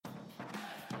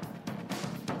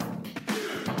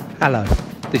Hello,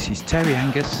 this is Terry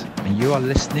Angus, and you are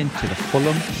listening to the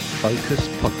Fulham Focus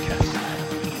Podcast.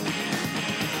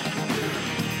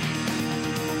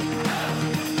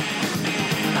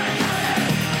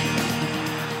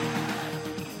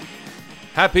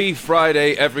 Happy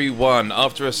Friday, everyone.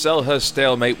 After a Selhurst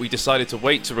stalemate, we decided to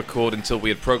wait to record until we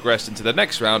had progressed into the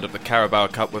next round of the Carabao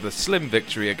Cup with a slim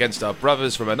victory against our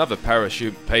brothers from another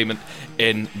parachute payment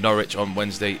in Norwich on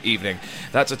Wednesday evening.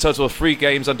 That's a total of 3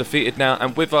 games undefeated now,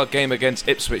 and with our game against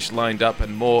Ipswich lined up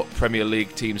and more Premier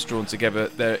League teams drawn together,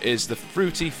 there is the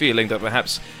fruity feeling that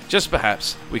perhaps, just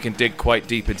perhaps, we can dig quite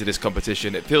deep into this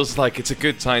competition. It feels like it's a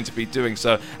good time to be doing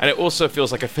so, and it also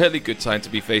feels like a fairly good time to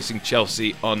be facing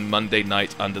Chelsea on Monday night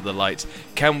under the lights.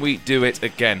 Can we do it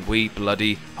again? We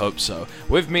bloody hope so.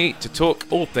 With me to talk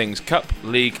all things Cup,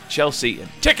 League, Chelsea and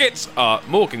tickets are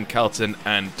Morgan Carlton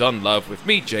and Don Love, with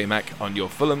me, Jmac, on your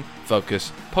Fulham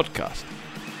Focus podcast.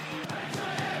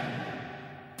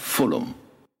 Fulham.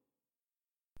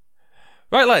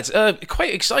 Right, lads,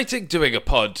 quite exciting doing a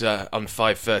pod on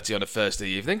 5:30 on a Thursday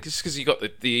evening, just because you got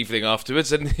the evening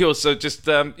afterwards, and you also just,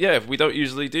 we don't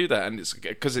usually do that, and it's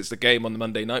because it's the game on the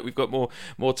Monday night, we've got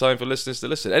more time for listeners to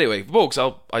listen. Anyway, Morgs,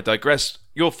 I digress.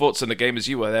 Your thoughts on the game as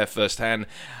you were there firsthand.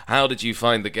 How did you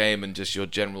find the game, and just your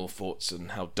general thoughts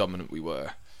and how dominant we were?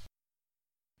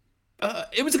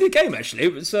 It was a good game, actually.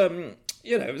 It was, it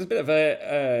was a bit of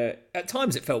a... at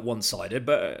times it felt one-sided,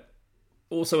 but...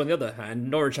 Also, on the other hand,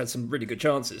 Norwich had some really good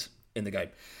chances in the game.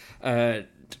 The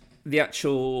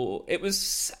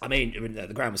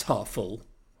ground was half full,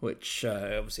 which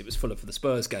obviously was fuller for the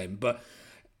Spurs game, but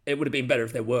it would have been better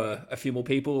if there were a few more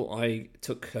people. I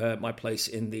took my place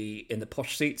in the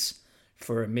posh seats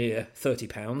for a mere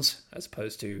 £30, as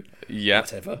opposed to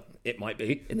whatever it might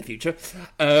be in the future.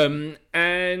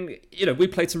 We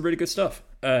played some really good stuff.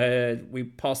 We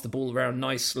passed the ball around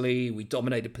nicely. We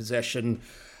dominated possession.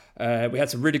 We had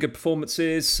some really good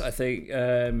performances. I think,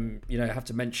 I have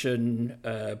to mention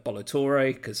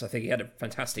Bolotore, because I think he had a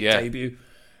fantastic debut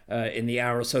in the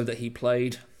hour or so that he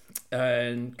played.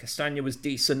 And Castagna was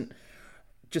decent.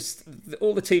 Just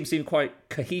all the teams seemed quite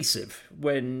cohesive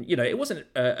when, it wasn't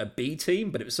a B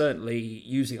team, but it was certainly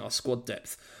using our squad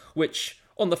depth, which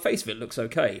on the face of it looks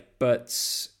okay.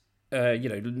 But,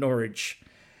 Norwich,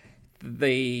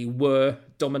 they were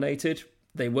dominated.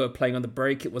 They were playing on the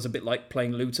break. It was a bit like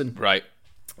playing Luton. Right.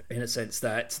 In a sense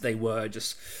that they were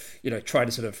just, trying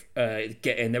to sort of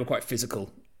get in. They were quite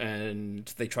physical and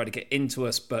they tried to get into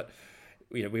us, but,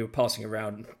 we were passing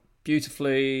around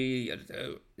beautifully.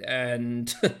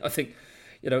 And I think,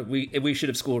 we should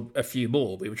have scored a few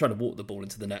more. We were trying to walk the ball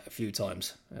into the net a few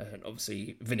times. And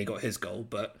obviously, Vinny got his goal,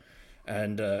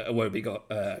 and Iwobi got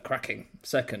a cracking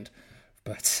second.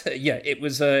 But, it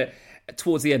was...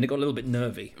 towards the end, it got a little bit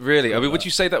nervy. Really? I mean, would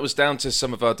you say that was down to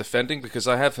some of our defending? Because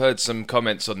I have heard some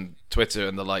comments on Twitter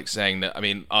and the like saying that,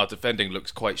 our defending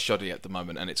looks quite shoddy at the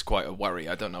moment, and it's quite a worry.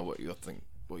 I don't know what your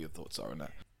thoughts are on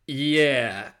that.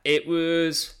 Yeah, it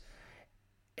was...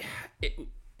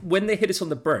 when they hit us on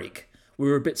the break, we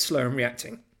were a bit slow in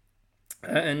reacting.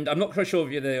 And I'm not quite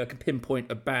sure if they can pinpoint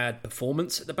a bad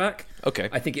performance at the back. Okay.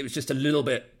 I think it was just a little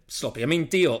bit sloppy.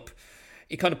 Diop...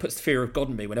 He kind of puts the fear of God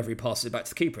in me whenever he passes it back to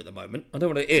the keeper at the moment. I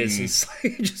don't know what it is.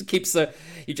 He just keeps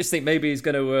you just think maybe he's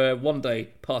going to one day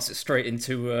pass it straight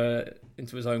into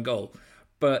his own goal.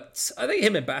 But I think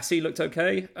him and Bassi looked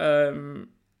okay.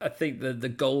 I think the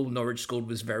goal Norwich scored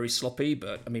was very sloppy,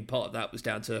 but part of that was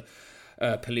down to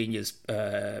Palhinha's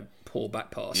poor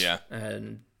back pass. Yeah.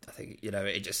 And I think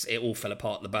it all fell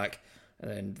apart at the back, and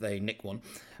then they nicked one.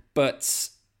 But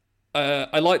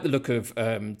I like the look of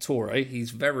Toure.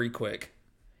 He's very quick.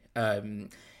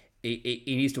 He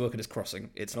needs to work on his crossing.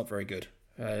 It's not very good.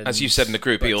 As you said in the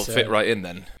group, he'll fit right in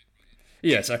then.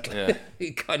 Yeah, exactly. Yeah.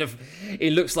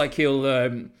 It looks like he'll,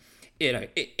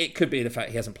 it could be the fact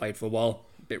he hasn't played for a while,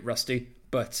 a bit rusty,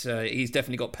 but he's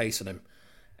definitely got pace on him.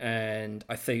 And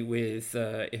I think with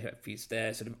if he's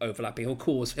there sort of overlapping, he'll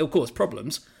cause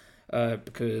problems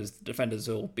because the defenders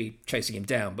will be chasing him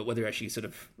down. But whether he actually sort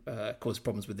of cause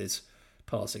problems with his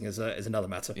passing is another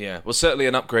matter. Yeah, well, certainly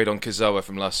an upgrade on Kazawa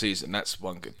from last season. That's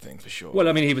one good thing for sure.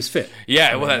 Well, he was fit.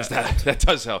 Yeah, that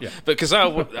does help. Yeah. But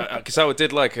Kazawa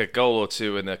did like a goal or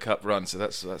two in the cup run, so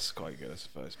that's quite good, I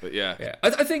suppose. But yeah,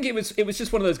 I think it was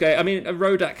just one of those games.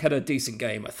 Rodak had a decent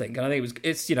game, I think, and I think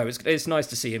it's nice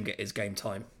to see him get his game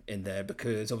time in there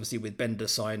because obviously with Bender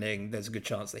signing, there's a good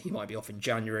chance that he might be off in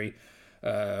January.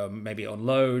 Maybe on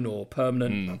loan or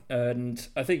permanent, and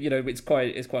I think it's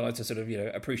quite nice to sort of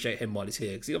appreciate him while he's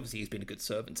here because he's been a good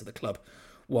servant to the club.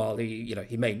 While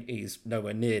he's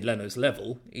nowhere near Leno's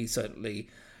level, he's certainly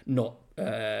not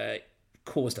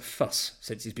caused a fuss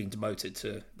since he's been demoted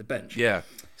to the bench. Yeah.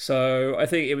 So I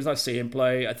think it was nice to see him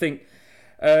play. I think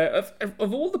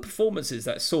of all the performances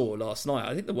that I saw last night,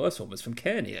 I think the worst one was from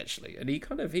Kearney, actually. And he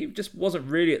just wasn't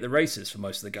really at the races for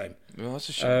most of the game. Well, that's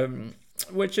a shame.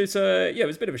 Which is, it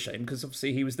was a bit of a shame because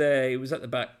obviously he was there. He was at the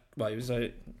back. Well, he was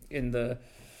in the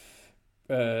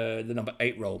number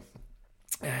 8 role.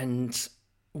 And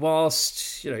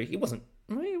whilst, he wasn't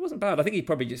bad. I think he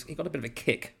got a bit of a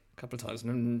kick a couple of times.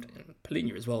 And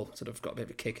Polina as well sort of got a bit of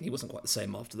a kick, and he wasn't quite the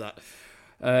same after that.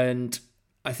 And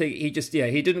I think he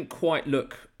didn't quite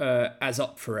look as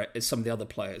up for it as some of the other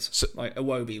players. So, like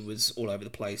Iwobi was all over the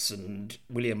place, and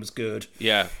William was good.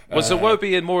 Yeah, was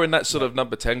Iwobi more in that sort of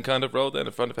number 10 kind of role then,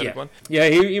 in front of everyone? Yeah,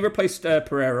 he replaced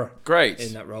Pereira. Great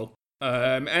in that role,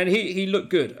 and he looked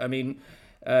good. I mean,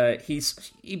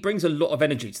 he brings a lot of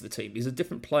energy to the team. He's a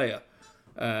different player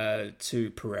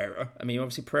to Pereira. I mean,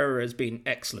 obviously Pereira has been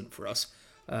excellent for us,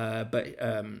 but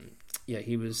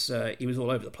he was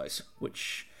all over the place,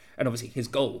 and obviously his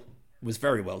goal was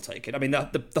very well taken. I mean,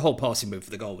 the whole passing move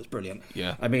for the goal was brilliant.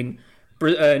 Yeah. I mean,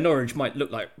 Norwich might look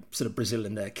like sort of Brazil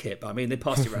in their kit, but I mean, they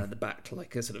passed it around at the back to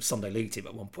like a sort of Sunday League team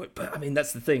at one point. But I mean,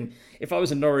 that's the thing. If I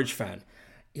was a Norwich fan,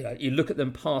 you look at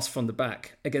them pass from the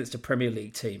back against a Premier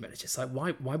League team, and it's just like,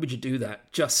 why would you do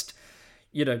that? Just,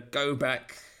 go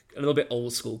back a little bit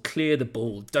old school, clear the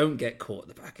ball, don't get caught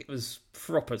at the back. It was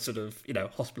proper sort of,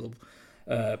 hospital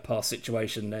pass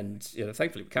situation, and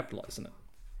thankfully we capitalised on it.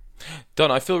 Don,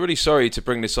 I feel really sorry to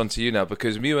bring this on to you now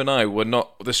because Mew and I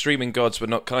the streaming gods were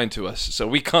not kind to us, so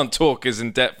we can't talk as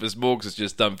in depth as Morgs has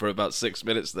just done for about 6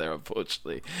 minutes there,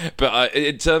 unfortunately. But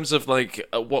in terms of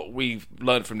what we've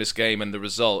learned from this game and the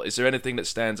result, is there anything that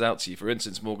stands out to you? For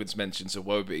instance, Morgan's mentions of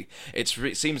Iwobi. It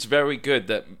seems very good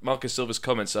that Marcus Silva's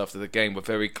comments after the game were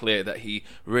very clear that he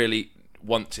really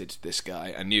wanted this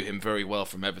guy and knew him very well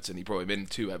from Everton. He brought him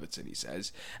into Everton, he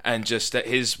says, and just that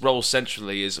his role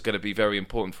centrally is going to be very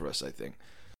important for us, I think.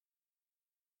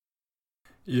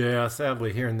 Yeah,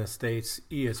 sadly here in the States,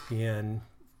 ESPN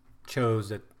chose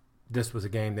that this was a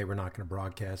game they were not going to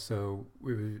broadcast, so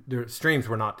their streams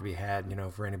were not to be had,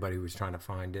 for anybody who was trying to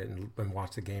find it and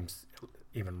watch the games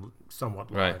even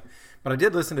somewhat live. Right. But I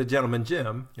did listen to Gentleman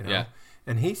Jim,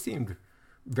 and he seemed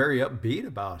very upbeat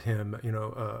about him,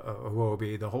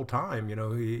 Iwobi the whole time.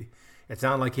 It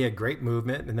sounded like he had great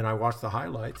movement, and then I watched the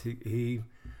highlights. He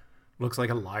looks like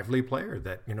a lively player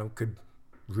that could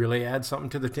really add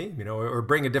something to the team, or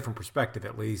bring a different perspective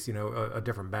at least, a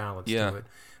different balance to it.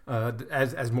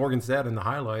 As Morgan said in the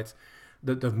highlights,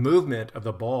 the movement of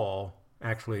the ball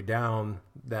actually down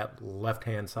that left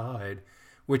hand side,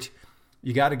 which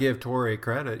you got to give Torre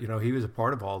credit. He was a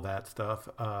part of all that stuff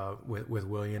with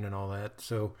William and all that.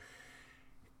 So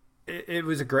it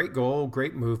was a great goal,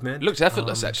 great movement. It looks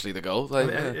effortless, actually, the goal.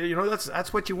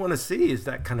 That's what you want to see, is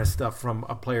that kind of stuff from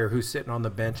a player who's sitting on the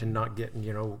bench and not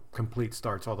getting complete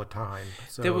starts all the time.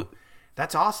 So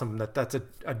that's awesome. That's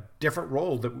a different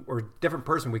role or different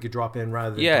person we could drop in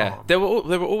rather than Tom. There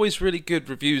were always really good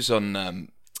reviews on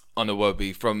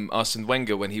Iwobi from Arsene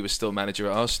Wenger when he was still manager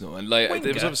at Arsenal, and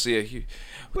there was obviously a huge.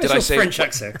 Did I say French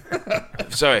accent?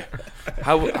 Sorry,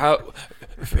 how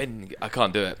I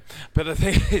can't do it. But the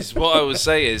thing is, what I would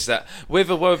say is that with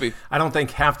Iwobi, I don't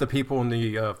think half the people in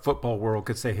the football world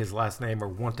could say his last name or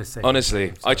want to say. Honestly, his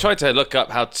name, so. I tried to look up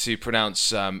how to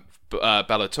pronounce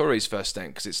Ballotori's first name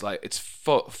because it's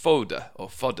Foda or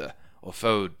Fodder or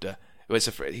Foda. Well,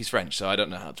 he's French, so I don't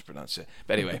know how to pronounce it.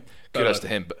 But anyway, kudos to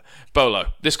him. But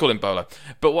Bolo. Let's call him Bolo.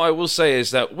 But what I will say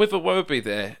is that with Iwobi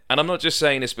there, and I'm not just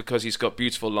saying this because he's got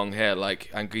beautiful long hair like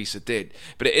Anguissa did,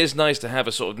 but it is nice to have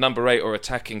a sort of number 8 or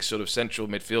attacking sort of central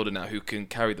midfielder now who can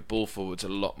carry the ball forwards a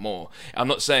lot more. I'm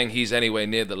not saying he's anywhere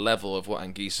near the level of what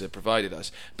Anguissa provided us,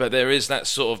 but there is that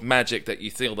sort of magic that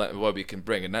you feel that Iwobi can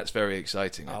bring, and that's very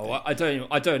exciting. I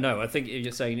don't know. I think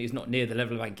you're saying he's not near the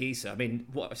level of Anguissa. I mean,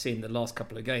 what I've seen the last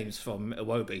couple of games from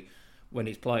Iwobi when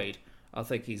he's played, I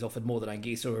think he's offered more than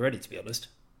Anguissa already, to be honest.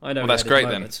 I know. Well, that's great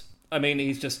then. I mean,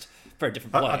 he's just a very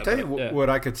different player. I'll tell you what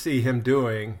I could see him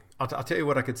doing. I'll tell you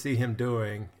what I could see him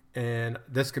doing, and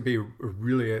this could be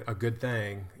really a good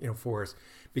thing, for us,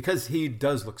 because he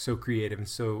does look so creative and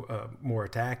so more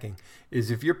attacking. Is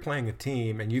if you're playing a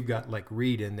team and you've got like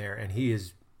Reed in there, and he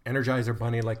is Energizer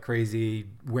Bunny like crazy,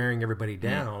 wearing everybody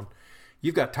down.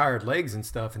 You've got tired legs and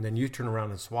stuff, and then you turn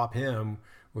around and swap him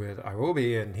with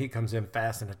Iwobi, and he comes in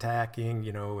fast and attacking,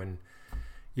 and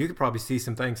you could probably see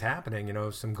some things happening,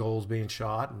 some goals being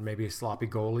shot, and maybe a sloppy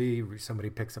goalie, somebody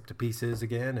picks up the pieces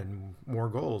again, and more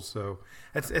goals. So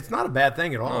it's not a bad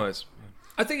thing at all. No,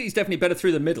 I think he's definitely better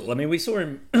through the middle. I mean, we saw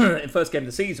him in first game of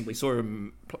the season. We saw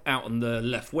him out on the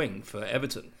left wing for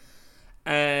Everton,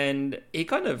 And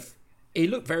he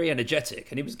looked very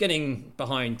energetic, and he was getting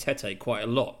behind Tete quite a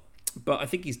lot. But I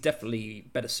think he's definitely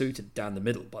better suited down the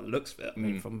middle by the looks of it. I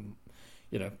mean, from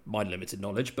my limited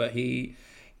knowledge, but he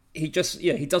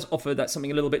does offer that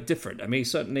something a little bit different. I mean,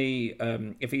 certainly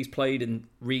if he's played in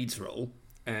Reed's role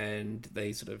and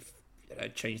they sort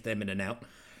of change them in and out,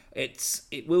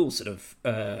 it will sort of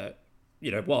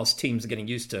whilst teams are getting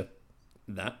used to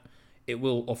that, it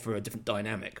will offer a different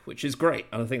dynamic, which is great,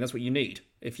 and I think that's what you need.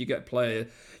 If you get a player,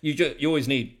 you always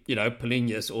need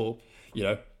Polinas or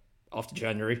after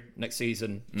January next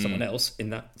season someone else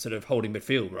in that sort of holding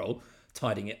midfield role,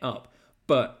 tidying it up.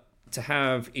 But to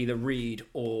have either Reed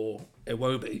or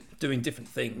Iwobi doing different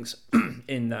things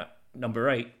in that number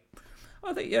 8,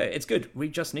 I think it's good. We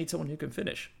just need someone who can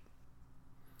finish.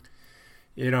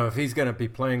 If he's going to be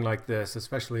playing like this,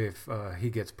 especially if he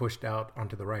gets pushed out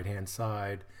onto the right-hand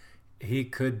side, he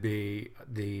could be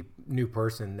the new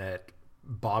person that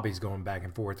Bobby's going back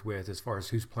and forth with as far as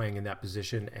who's playing in that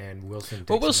position, and Wilson.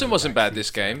 Well, Wilson wasn't bad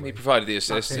this game. He provided the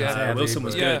assist. Wilson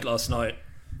was good last night.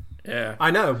 Yeah, I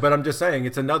know, but I'm just saying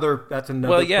that's another person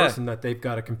that they've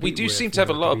got to compete with. We do seem to have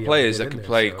a lot of players that can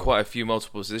play quite a few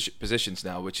multiple positions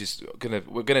now, which is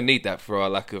we're gonna need that for our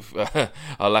lack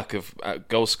of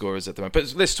goal scorers at the moment.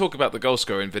 But let's talk about the goal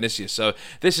scorer in Vinicius. So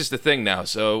this is the thing now.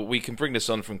 So we can bring this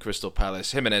on from Crystal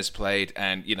Palace. Jimenez played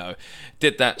and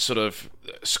did that sort of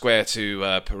square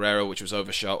to Pereira, which was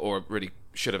overshot, or really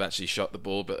should have actually shot the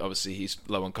ball, but obviously he's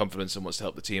low on confidence and wants to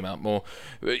help the team out more.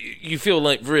 You feel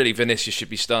like really Vinicius should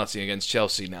be starting against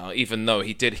Chelsea now, even though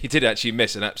he did actually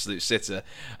miss an absolute sitter.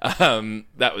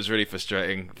 That was really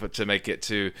frustrating to make it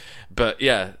 2. But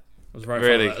yeah, I was right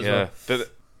really, for that as well.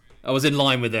 But I was in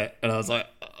line with it, and I was like.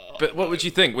 But what would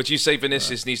you think? Would you say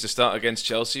Vinicius needs to start against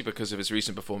Chelsea because of his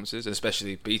recent performances, and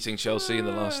especially beating Chelsea in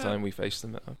the last time we faced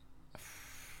them?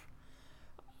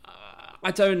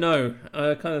 I don't know.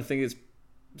 I kind of think it's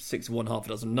 6 of one, half a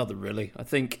dozen another, really. I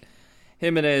think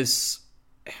Jimenez,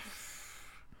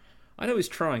 I know he's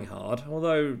trying hard,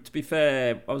 although, to be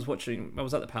fair, I was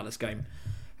at the Palace game,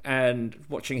 and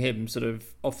watching him sort of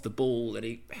off the ball,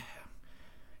 and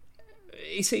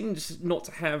he seems not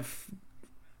to have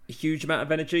a huge amount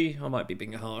of energy. I might be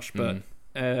being harsh, but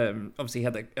obviously he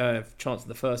had the chance in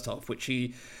the first half, which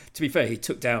to be fair, he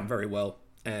took down very well,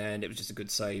 and it was just a good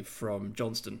save from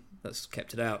Johnston that's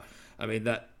kept it out. I mean,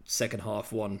 that second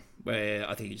half one where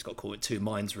I think he just got caught with 2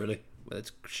 minds, really, whether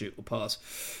to shoot or pass.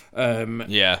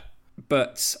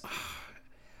 But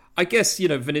I guess,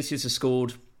 Vinicius has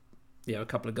scored, a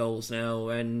couple of goals now,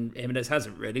 and Jimenez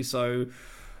hasn't really. So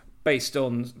based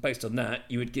on that,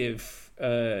 you'd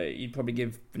probably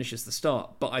give Vinicius the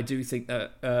start. But I do think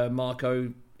that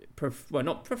Marco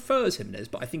not prefers Jimenez,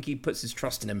 but I think he puts his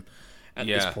trust in him at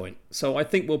this point. So I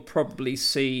think we'll probably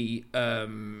see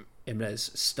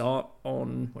Jimenez start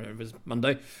on whatever it was,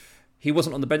 Monday. He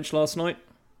wasn't on the bench last night,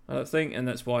 I don't think, and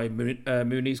that's why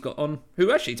Mooney's got on.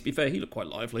 Who actually, to be fair, he looked quite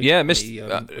lively. Yeah,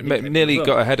 nearly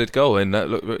got a headed goal in that.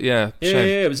 Look, yeah.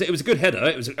 It was a good header.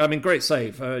 It was, great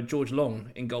save. George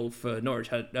Long in goal for Norwich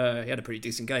he had a pretty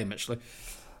decent game actually.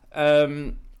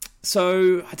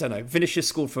 So I don't know. Vinicius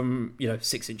scored from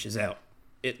 6 inches out.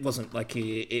 It wasn't like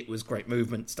it was great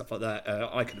movement, stuff like that.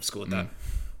 I could have scored that.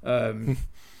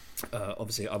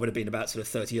 Obviously, I would have been about sort of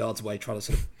 30 yards away, trying to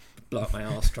sort of blow up my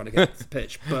arse, trying to get to the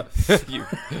pitch. But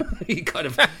he kind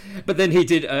of. But then he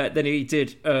did.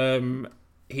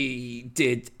 He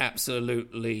did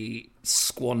absolutely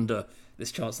squander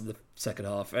this chance in the second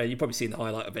half. You've probably seen the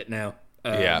highlight of it now.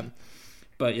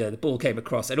 But the ball came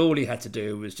across, and all he had to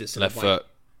do was just sort left foot,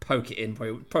 poke it in,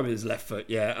 probably his left foot.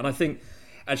 Yeah, and I think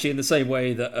actually in the same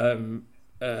way that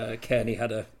Kearney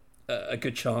had a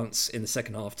good chance in the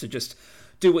second half to just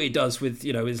do what he does with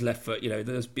his left foot,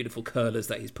 those beautiful curlers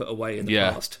that he's put away in the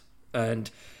past, and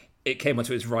it came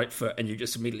onto his right foot, and you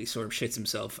just immediately saw him shit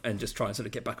himself and just try and sort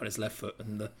of get back on his left foot,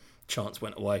 and the chance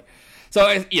went away.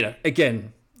 So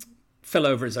again, fell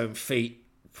over his own feet,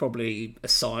 probably a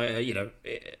sign.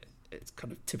 It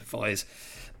kind of typifies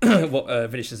what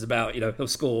Vinicius is about. He'll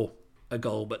score a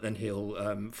goal, but then he'll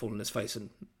fall on his face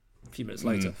and a few minutes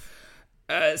later.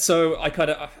 So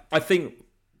I think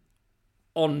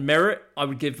on merit, I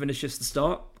would give Vinicius the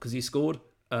start because he scored.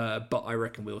 But I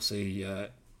reckon we'll see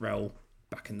Raul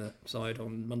back in the side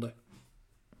on Monday.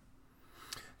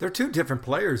 They're 2 different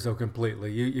players, though,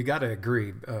 completely. You got to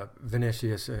agree,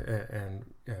 Vinicius and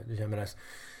Jimenez.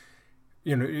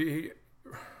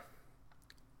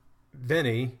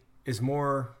 Vinny is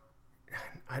more,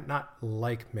 not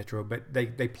like Mitro, but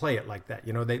they play it like that.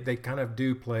 They kind of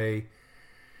do play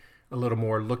a little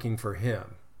more looking for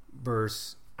him.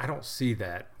 Versus, I don't see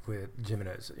that with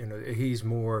Jimenez.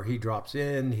 He drops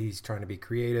in, he's trying to be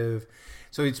creative.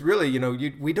 So it's really,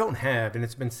 we don't have, and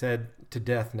it's been said to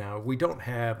death now, we don't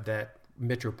have that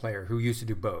Mitchell player who used to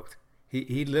do both.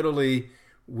 He literally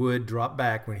would drop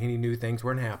back when he knew things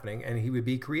weren't happening, and he would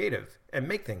be creative and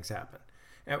make things happen.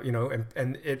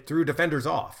 And it threw defenders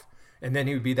off. And then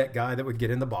he would be that guy that would get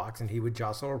in the box and he would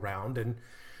jostle around and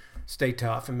stay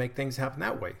tough and make things happen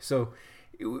that way. So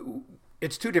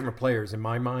it's two different players in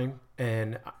my mind,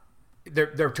 and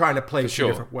they're trying to play two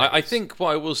different ways. I think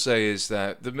what I will say is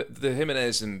that the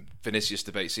Jimenez and Vinicius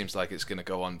debate seems like it's going to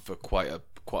go on for quite a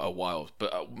while.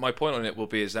 But my point on it will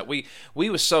be is that we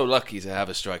were so lucky to have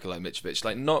a striker like Mitrovic.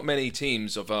 Like, not many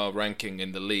teams of our ranking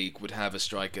in the league would have a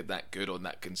striker that good or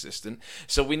that consistent.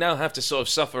 So we now have to sort of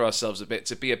suffer ourselves a bit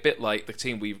to be a bit like the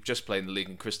team we've just played in the league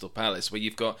in Crystal Palace, where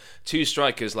you've got two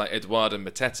strikers like Edouard and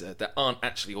Mateta that aren't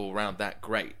actually all round that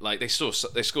great. Like, they score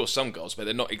some goals, but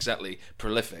they're not exactly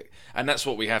prolific. And that's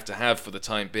what we have to have for the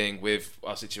time being with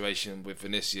our situation with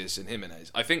Vinicius and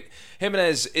Jimenez. I think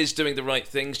Jimenez is doing the right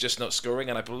things, just not scoring,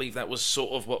 and I believe that was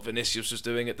sort of what Vinicius was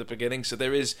doing at the beginning. So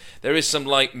there is some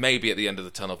light maybe at the end of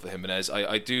the tunnel for Jimenez.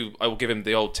 I will give him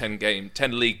the old 10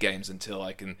 league games until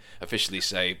I can officially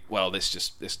say, well, let's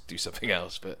do something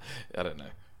else. But I don't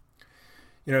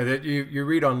know. That you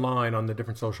read online on the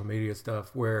different social media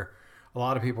stuff where a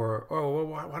lot of people are,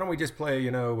 why don't we just play,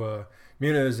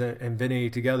 Muniz and Vinny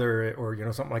together, or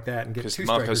something like that, and get two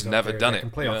strikers never done it.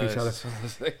 And play off each other.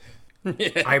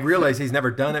 Yeah. I realize he's never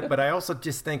done it, but I also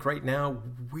just think right now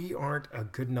we aren't a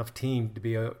good enough team to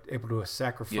be able to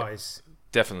sacrifice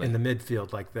definitely in the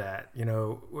midfield like that.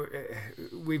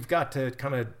 We've got to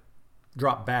kind of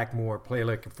drop back more, play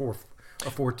like a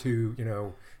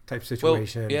 4-2, type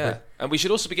situation. Well, yeah, and we should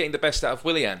also be getting the best out of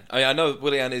Willian. I know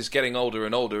Willian is getting older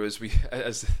and older as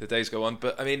the days go on,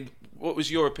 but I mean, what was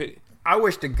your opinion? I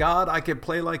wish to God I could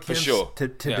play like him Yeah.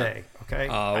 today. Okay.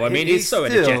 Oh, I mean, he's so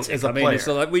energetic. I mean, it's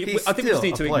like I think we just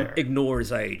need to ignore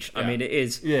his age. Yeah. I mean, it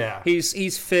is. Yeah.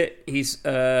 He's fit. He's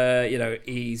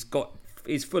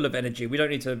he's full of energy. We don't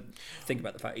need to think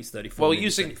about the fact he's 34. Well,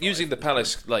 using the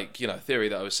Palace theory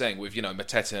that I was saying with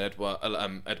Mateta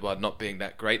and Edouard not being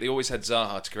that great, they always had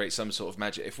Zaha to create some sort of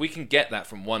magic. If we can get that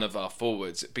from one of our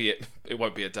forwards, it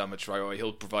won't be a Adama Traore,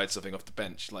 he'll provide something off the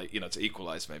bench, to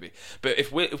equalise maybe. But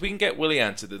if we can get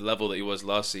Willian to the level that he was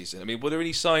last season, I mean, were there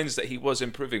any signs that he was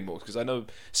improving more? Because I know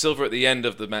Silva at the end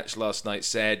of the match last night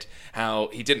said how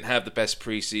he didn't have the best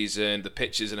pre-season, the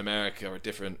pitches in America are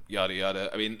different, yada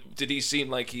yada. I mean, did he seem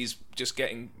like he's just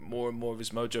getting more and more of his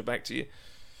mojo back to you?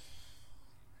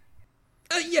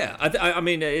 Yeah, I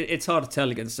mean, it's hard to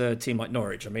tell against a team like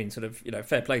Norwich. I mean,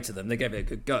 fair play to them. They gave it a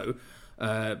good go.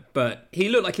 But he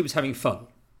looked like he was having fun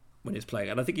when he was playing.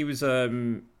 And I think he was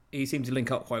he seemed to link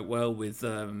up quite well with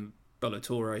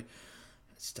Balotore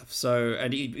stuff. So,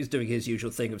 and he was doing his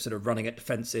usual thing of sort of running at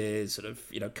defences,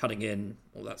 cutting in,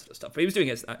 all that sort of stuff. But he was doing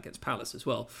it against Palace as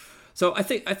well. So I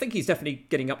think he's definitely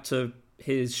getting up to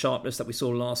his sharpness that we saw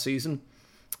last season.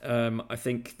 I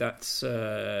think that's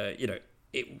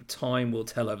time will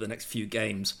tell over the next few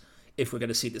games if we're going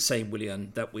to see the same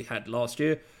Willian that we had last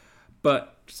year.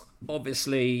 But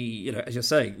obviously, as you're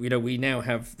saying, we now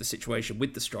have the situation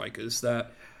with the strikers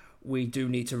that we do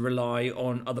need to rely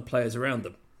on other players around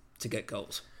them to get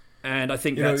goals. And I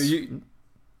think you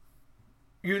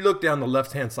look down the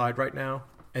left-hand side right now,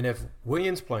 and if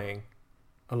Willian's playing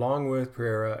along with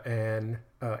Pereira and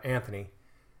Anthony,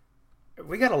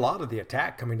 we got a lot of the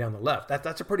attack coming down the left.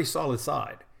 That's a pretty solid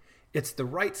side. It's the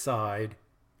right side,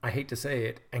 I hate to say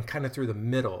it, and kind of through the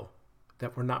middle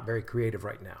that we're not very creative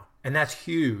right now. And that's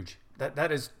huge.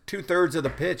 That is 2/3 of the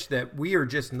pitch that we are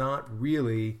just not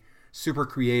really super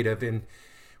creative. And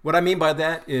what I mean by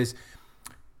that is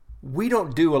we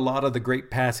don't do a lot of the great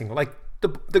passing. Like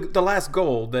the last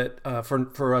goal that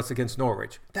for us against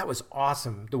Norwich, that was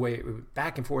awesome. The way it was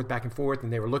back and forth,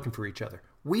 and they were looking for each other.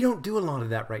 We don't do a lot of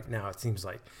that right now. It seems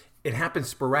like it happens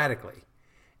sporadically.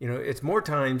 It's more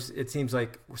times it seems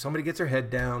like somebody gets their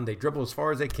head down, they dribble as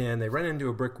far as they can, they run into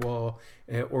a brick wall,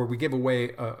 or we give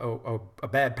away a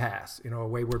bad pass, a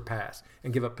wayward pass,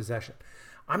 and give up possession.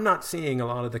 I'm not seeing a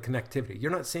lot of the connectivity.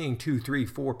 You're not seeing 2, 3,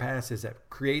 4 passes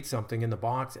that create something in the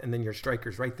box, and then your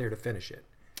striker's right there to finish it.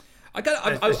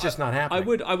 It's just not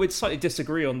happening. I would slightly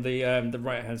disagree on the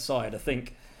right hand side. I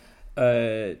think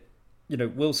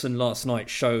Wilson last night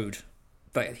showed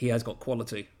that he has got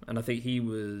quality, and I think he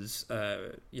was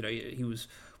he was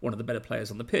one of the better players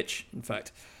on the pitch. In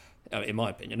fact, in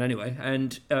my opinion, anyway.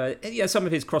 And some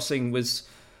of his crossing was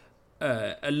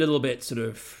a little bit sort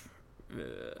of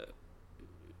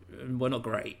well, not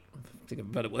great, I think of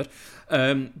a better word.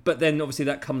 But then obviously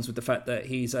that comes with the fact that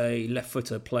he's a left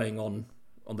footer playing on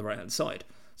the right hand side,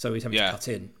 so he's having to cut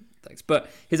in. Thanks, but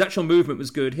his actual movement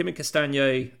was good. Him and Castagna,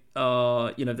 they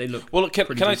look. Well,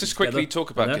 can I just quickly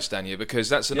talk about Yeah. Castagna, because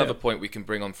that's another point we can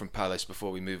bring on from Palace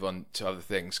before we move on to other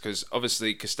things. Because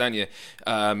obviously Castagna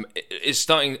is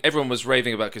starting. Everyone was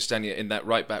raving about Castagna in that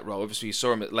right back role. Obviously, you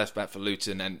saw him at left back for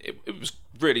Luton, and it was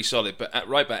really solid. But at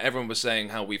right back, everyone was saying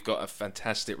how we've got a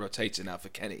fantastic rotator now for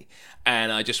Kenny,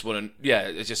 and I just want to. Yeah,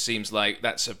 it just seems like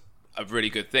that's a really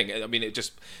good thing. I mean,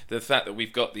 the fact that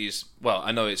we've got these. Well,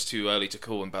 I know it's too early to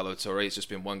call, and Ballo-Touré has just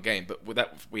been one game, but with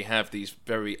that, we have these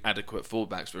very adequate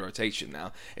fullbacks for rotation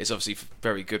now. It's obviously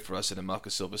very good for us in a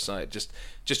Marcus Silva side. Just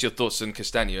your thoughts on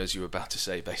Castagna, as you were about to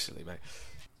say, basically, mate.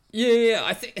 Yeah,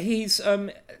 I think he's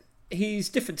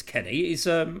different to Kenny. He's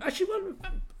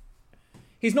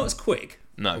he's not as quick,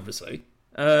 obviously,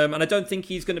 and I don't think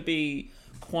he's going to be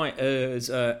quite as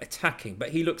attacking,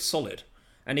 but he looks solid.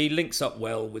 And he links up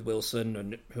well with Wilson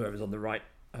and whoever's on the right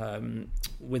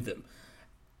with them.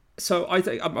 So I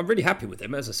think I'm really happy with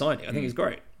him as a signing. I think he's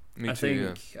great. Me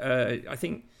too. I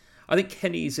think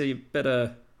Kenny's a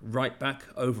better right back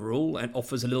overall and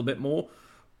offers a little bit more.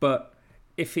 But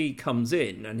if he comes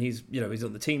in and he's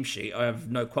on the team sheet, I have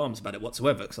no qualms about it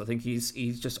whatsoever, because I think he's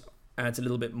just adds a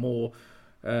little bit more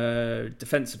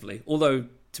defensively. Although,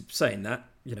 saying that,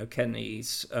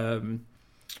 Kenny's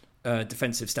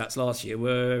defensive stats last year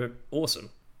were awesome.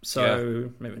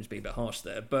 So maybe I'm just being a bit harsh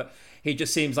there, but he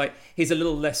just seems like he's a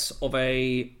little less of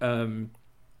a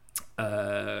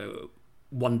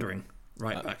wandering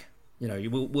right back.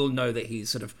 We'll know that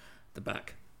he's sort of the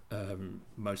back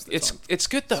most of the time. It's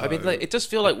good though. So, I mean, it does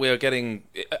feel like we're getting.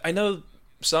 I know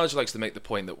Sarge likes to make the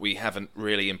point that we haven't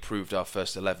really improved our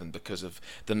first 11 because of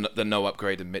the no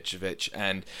upgrade in Mitrovic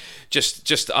and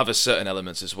just other certain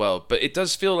elements as well. But it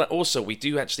does feel like also we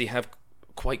do actually have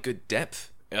quite good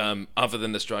depth, other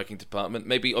than the striking department.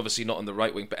 Maybe obviously not on the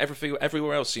right wing, but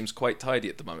everywhere else seems quite tidy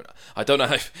at the moment. I don't know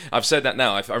if I've said that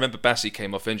now. I remember Bassi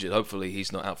came off injured. Hopefully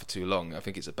he's not out for too long. I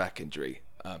think it's a back injury.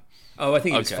 I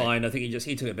think he was fine. I think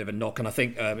he took a bit of a knock, and I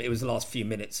think it was the last few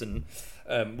minutes, and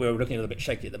we were looking a little bit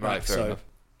shaky at the back. Right, fair enough.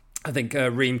 I think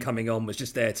Ream coming on was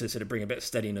just there to sort of bring a bit of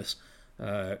steadiness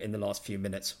in the last few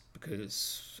minutes,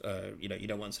 because you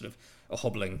don't want sort of a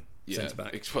hobbling centre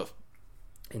back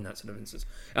in that sort of instance.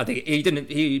 I think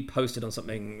he posted on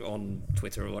something on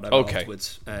Twitter or whatever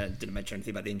afterwards and didn't mention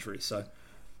anything about the injury, so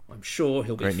I'm sure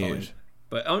he'll be Great fine. News.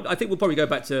 But I think we'll probably go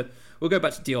back to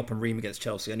Diop and Ream against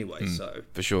Chelsea anyway. So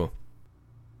for sure,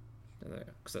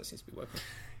 because that seems to be working.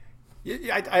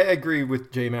 Yeah, I agree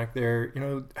with Jmac there.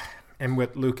 And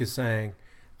what Luke is saying,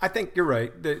 I think you're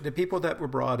right. The people that were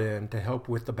brought in to help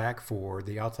with the back four,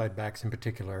 the outside backs in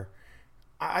particular,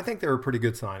 I think they were pretty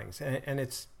good signings, and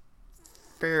it's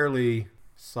fairly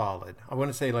solid. I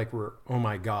want to say like we're, oh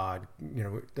my God,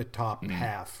 the top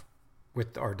half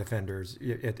with our defenders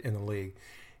in the league.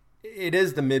 It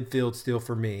is the midfield still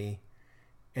for me,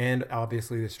 and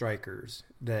obviously the strikers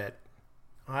that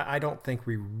I don't think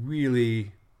we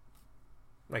really,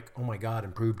 like, oh my God,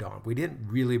 improved on. We didn't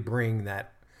really bring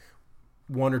that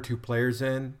one or two players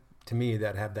in, to me,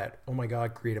 that have that, oh my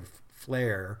God, creative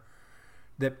flair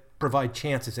that provide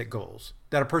chances at goals.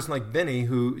 That a person like Vinny,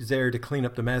 who's there to clean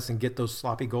up the mess and get those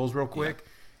sloppy goals real quick,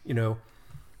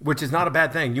 which is not a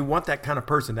bad thing. You want that kind of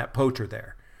person, that poacher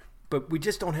there. But we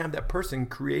just don't have that person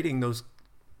creating those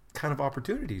kind of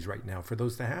opportunities right now for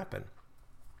those to happen.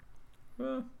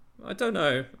 Well, I don't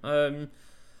know.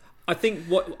 I think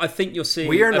you're seeing.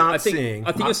 We are not seeing.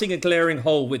 I think you're seeing a glaring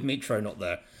hole with Mitro not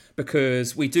there,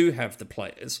 because we do have the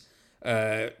players.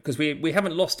 Because we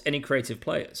haven't lost any creative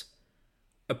players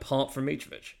apart from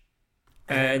Mitrovic,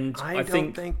 and I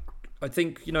think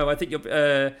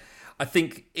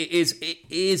it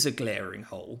is a glaring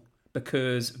hole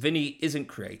because Vinny isn't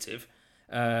creative.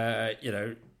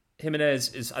 Jimenez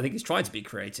is. I think he's trying to be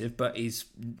creative, but he's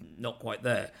not quite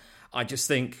there. I just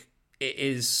think it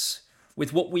is.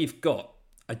 With what we've got,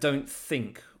 I don't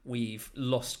think we've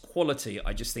lost quality.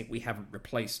 I just think we haven't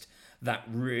replaced that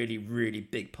really, really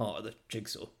big part of the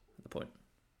jigsaw at the point.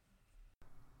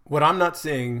 What I'm not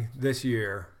seeing this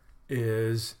year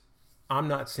is I'm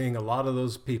not seeing a lot of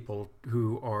those people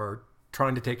who are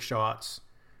trying to take shots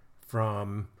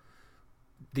from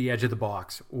the edge of the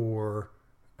box or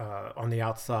on the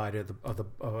outside of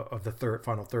the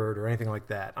final third or anything like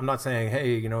that. I'm not saying,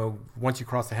 hey, once you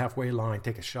cross the halfway line,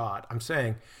 take a shot. I'm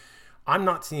saying I'm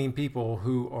not seeing people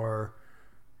who are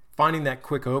finding that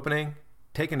quick opening,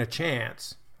 taking a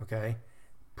chance, okay,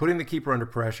 putting the keeper under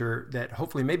pressure that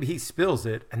hopefully maybe he spills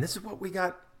it. And this is what we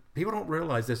got. People don't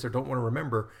realize this or don't want to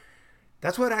remember.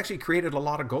 that's what actually created a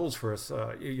lot of goals for us,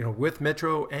 with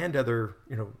Metro and other,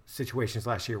 situations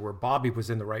last year where Bobby was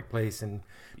in the right place and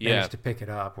managed to pick it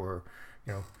up, or,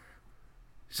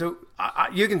 So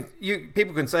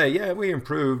people can say, yeah, we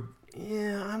improved.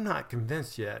 Yeah, I'm not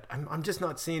convinced yet. I'm just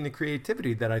not seeing the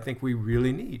creativity that I think we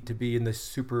really need to be in the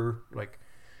super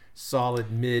solid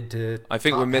mid to. I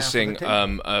think we're missing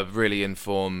a really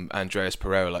informed Andreas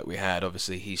Pereira like we had.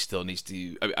 Obviously, he still needs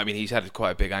to. I mean, he's had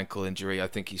quite a big ankle injury. I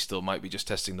think he still might be just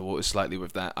testing the waters slightly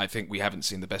with that. I think we haven't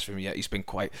seen the best from him yet. He's been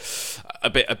quite a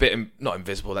bit not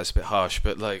invisible. That's a bit harsh,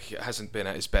 but hasn't been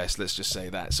at his best. Let's just say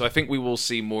that. So I think we will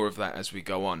see more of that as we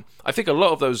go on. I think a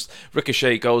lot of those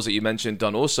ricochet goals that you mentioned,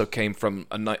 Don, also came from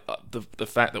the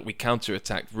fact that we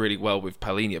counter-attacked really well with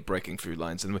Palhinha breaking through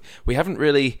lines, and we haven't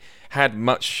really had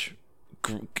much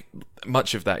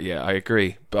of that yet. I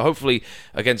agree, but hopefully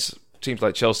against teams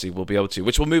like Chelsea we'll be able to,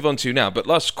 which we'll move on to now. But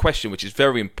last question, which is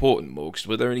very important, Morgs,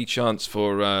 were there any chance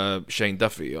for Shane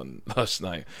Duffy on last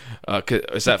night?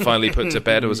 Is that finally put to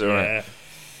bed, or was it alright?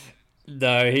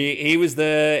 No, he was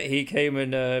there. He came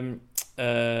and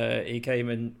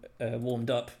warmed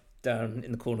up down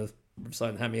in the corner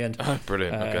beside the hammy end. Oh,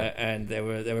 brilliant. Okay. And there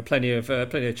were plenty of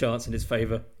chance in his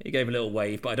favour. He gave a little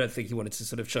wave, but I don't think he wanted to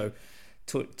sort of show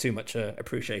too much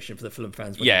appreciation for the Fulham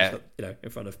fans. When he was,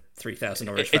 in front of 3,000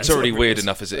 Norwich fans. It's already weird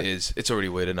enough as it is. Yeah.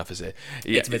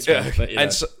 It's a bit strange, but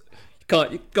and so,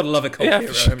 you've got to love a cult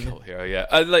hero. Cult hero, yeah.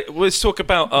 Let's talk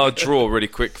about our draw really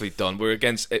quickly, Don. We're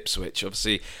against Ipswich.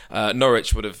 Obviously,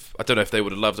 Norwich would have, I don't know if they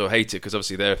would have loved or hated, because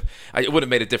obviously it would have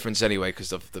made a difference anyway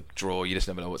because of the draw. You just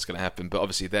never know what's going to happen. But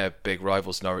obviously they're big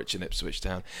rivals, Norwich and Ipswich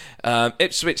Town.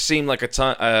 Ipswich seem like a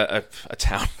town.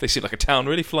 They seem like a town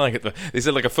really flying at they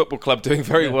seem like a football club doing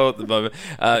very well at the moment.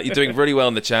 You're doing really well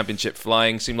in the Championship,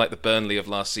 flying. Seem like the Burnley of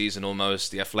last season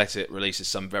almost. The Athletic releases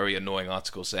some very annoying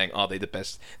article saying, are they the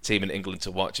best team in England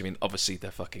to watch? I mean, obviously they're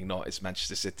fucking not. It's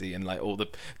Manchester City and all the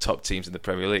top teams in the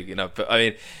Premier League, But I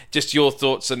mean, just your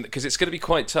thoughts, and because it's going to be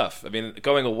quite tough. I mean,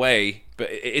 going away, but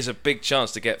it is a big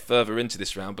chance to get further into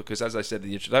this round because, as I said in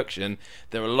the introduction,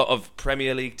 there are a lot of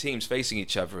Premier League teams facing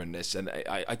each other in this, and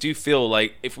I do feel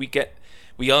like if we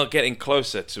are getting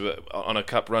closer to on a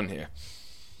cup run here.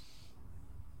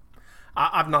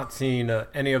 I've not seen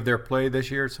any of their play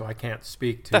this year, so I can't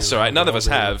speak to. That's all right. None of us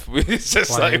have. It's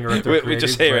just we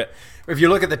just hear it. If you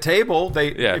look at the table,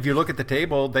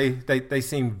 they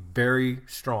seem very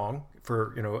strong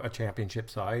for a championship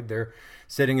side. They're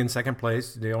sitting in second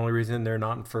place. The only reason they're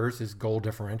not in first is goal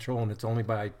differential, and it's only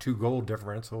by 2 goal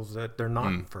differentials that they're not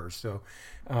in first. So,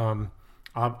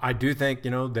 I do think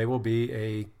they will be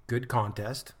a good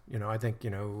contest. I think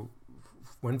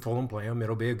when Fulham play them,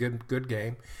 it'll be a good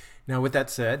game. Now, with that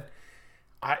said,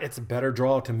 it's a better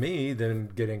draw to me than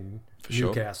getting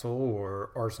Newcastle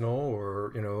or Arsenal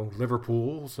or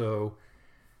Liverpool. So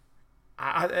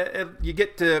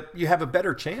you have a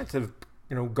better chance of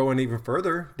going even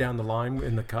further down the line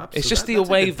in the cup. It's just the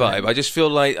away vibe. I just feel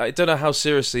like I don't know how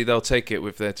seriously they'll take it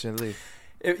with their league.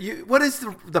 What is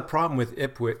the problem with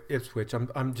Ipswich?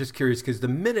 I'm just curious because the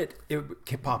minute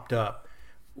it popped up,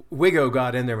 Wigo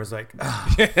got in there and was like,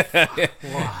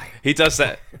 why? He does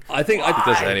that. I think he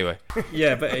does that anyway.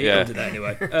 Yeah, but he did that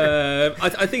anyway.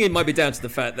 I think it might be down to the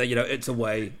fact that it's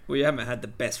away. We haven't had the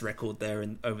best record there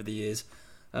over the years,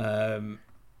 and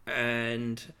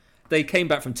they came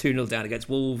back from 2-0 down against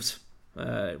Wolves,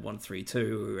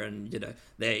 1-3-2, and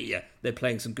they're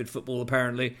playing some good football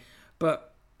apparently.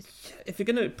 But if you're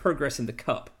going to progress in the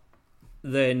cup,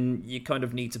 then you kind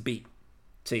of need to beat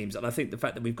teams, and I think the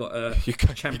fact that we've got a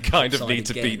championship you kind of need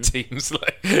to beat teams.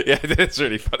 That's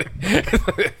really funny.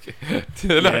 That is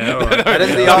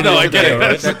the I get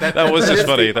it. That was just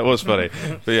funny. That was funny.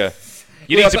 But yeah,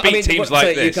 you need to beat teams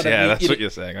like this. That's what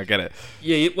you're saying. I get it.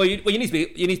 Yeah, well, you need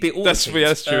to beat all. That's teams.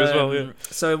 That's true as well. Yeah.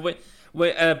 So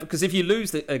because if you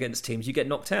lose against teams, you get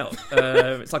knocked out.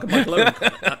 It's like a Michael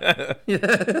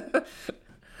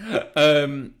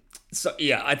Owen. So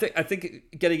yeah, I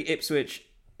think getting Ipswich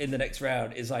in the next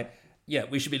round is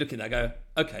we should be looking at that.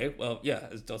 Go, okay, well, yeah,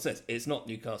 as Don says, it's not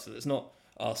Newcastle, it's not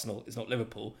Arsenal, it's not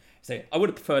Liverpool. So I would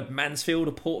have preferred Mansfield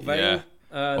or Port Vale.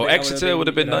 Yeah. Or Exeter would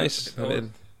have been nice.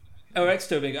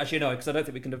 Exeter would be, actually no, because I don't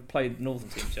think we can have played Northern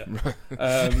teams yet.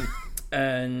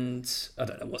 And I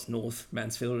don't know what's North,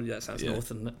 Mansfield. Yeah, that sounds North,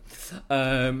 doesn't it?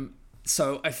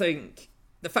 So I think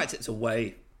the fact it's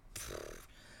away.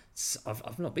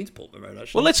 I've not been to Portman Road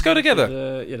actually. Well, let's go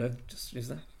together. Just use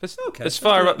that. Let's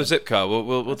fire up the zip car.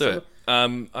 We'll do it.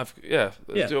 Do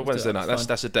it Wednesday night.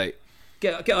 That's a date.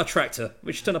 Get our tractor.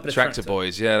 We should turn up in a tractor.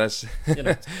 Boys. Yeah, that's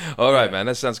all right, man.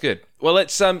 That sounds good. Well,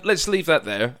 let's leave that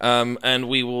there, and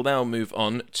we will now move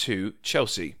on to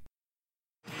Chelsea.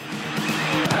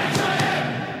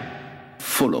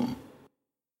 Fulham.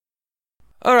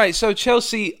 All right, so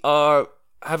Chelsea are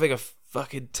having a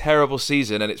fucking terrible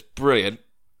season, and it's brilliant.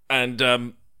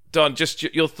 And Don, just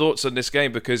your thoughts on this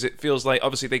game, because it feels like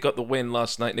obviously they got the win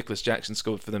last night. Nicholas Jackson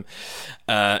scored for them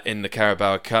in the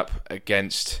Carabao Cup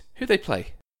against who they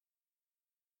play.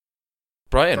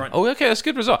 Brighton. Oh, okay, that's a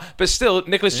good result. But still,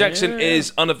 Nicholas Jackson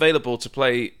is unavailable to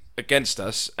play against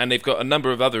us, and they've got a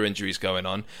number of other injuries going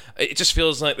on. It just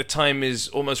feels like the time is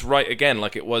almost right again,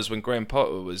 like it was when Graham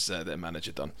Potter was their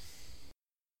manager, Don.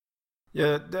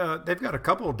 Yeah, they've got a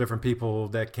couple of different people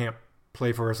that can't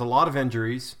play for us. A lot of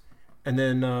injuries, and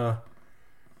then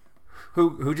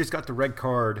who just got the red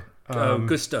card?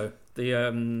 Gusto.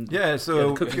 There's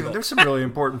some really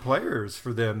important players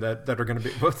for them that are going to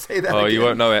be. We'll say that. Oh, again. you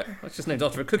won't know it. It's just named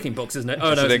after a cooking box, isn't it?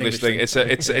 Oh, no, it's an English thing.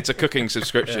 It's a cooking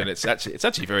subscription. It's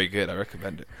actually very good. I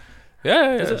recommend it.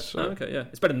 Yeah. Is it? Oh, okay, yeah.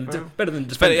 It's better than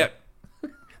Defender. Yeah.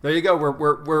 There you go.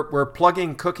 We're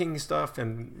plugging cooking stuff,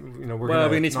 and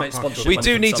we need to make sponsorship. We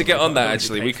do need to get on that.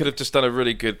 Actually, we could have just done a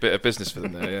really good bit of business for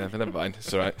them there. Yeah, but never mind.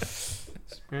 It's all right.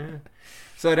 Yeah.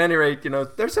 So at any rate,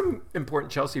 there's some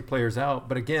important Chelsea players out,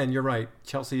 but again, you're right.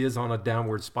 Chelsea is on a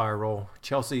downward spiral.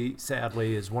 Chelsea,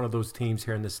 sadly, is one of those teams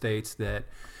here in the States that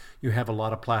you have a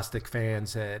lot of plastic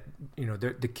fans that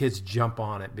the kids jump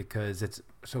on it because it's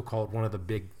so-called one of the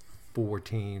big four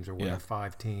teams or one of the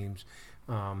five teams.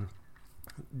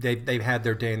 They've had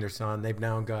their day in their sun. They've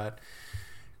now got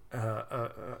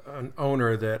an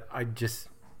owner that I just,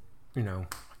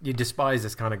 you despise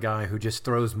this kind of guy who just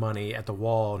throws money at the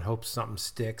wall and hopes something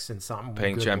sticks and something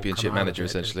paying good championship will come manager out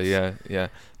of it. essentially. Yeah,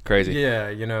 crazy.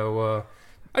 Yeah,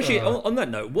 Actually, on that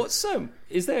note,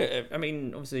 is there? I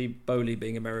mean, obviously, Bowley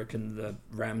being American, the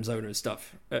Rams owner and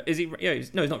stuff. Is he? Yeah,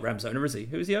 he's not Rams owner, is he?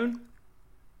 Who does he own?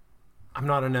 I'm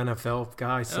not an NFL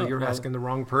guy, so you're asking the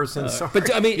wrong person. Sorry.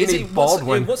 But I mean, you need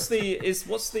Baldwin. What's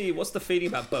the feeling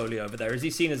about Bowley over there? Is he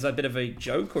seen as a bit of a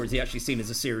joke, or is he actually seen as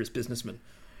a serious businessman?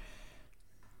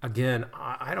 Again,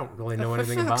 I don't really know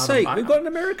anything for about fuck's sake, him. we've got an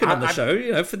American on the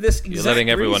show, for this. You're letting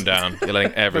everyone down. You're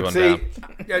letting everyone down.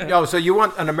 No, so you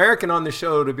want an American on the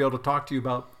show to be able to talk to you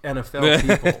about NFL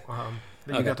people?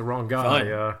 Then you got the wrong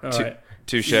guy. All right.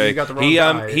 Touche. You got the wrong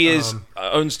guy. He owns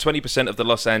 20% of the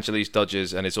Los Angeles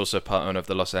Dodgers and is also part owner of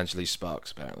the Los Angeles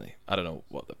Sparks. Apparently, I don't know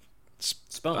what the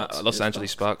Sparks. Los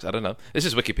Angeles Sparks. I don't know. This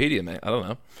is Wikipedia, mate. I don't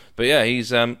know. But yeah,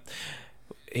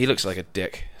 he looks like a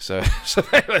dick. So that's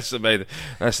the main.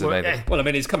 That's the main. Well, I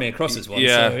mean, he's coming across as one.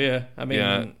 Yeah. So, yeah. I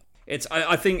mean, it's.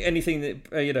 I think anything that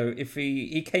if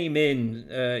he came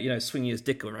in, swinging his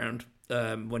dick around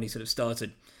when he sort of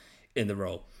started in the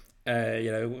role.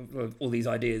 All these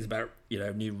ideas about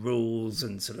new rules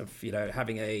and sort of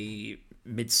having a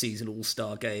mid-season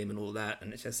all-star game and all that,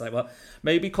 and it's just like, well,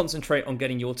 maybe concentrate on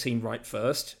getting your team right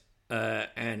first,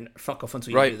 and fuck off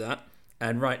until you do that.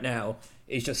 And right now,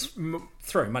 he's just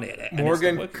throwing money at it.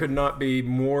 Morgan could not be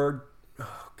more.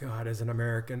 Oh God, as an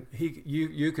American,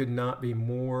 you could not be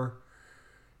more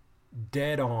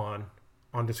dead on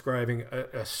describing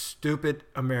a stupid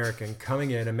American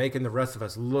coming in and making the rest of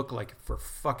us look like for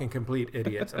fucking complete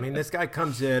idiots. I mean, this guy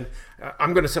comes in.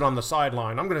 I'm going to sit on the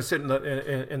sideline. I'm going to sit in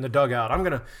the dugout.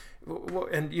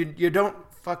 And you don't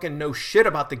fucking know shit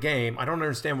about the game. I don't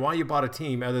understand why you bought a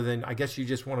team other than I guess you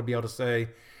just want to be able to say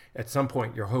at some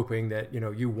point you're hoping that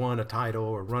you won a title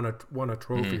or won a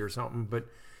trophy or something. But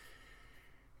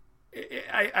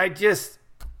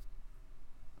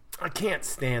I can't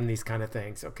stand these kind of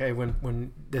things, okay,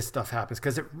 when this stuff happens,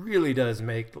 because it really does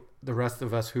make the rest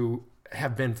of us who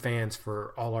have been fans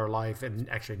for all our life and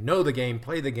actually know the game,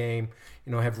 play the game,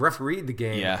 have refereed the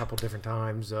game a couple different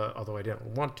times, although I didn't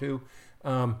want to,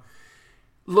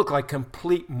 look like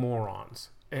complete morons.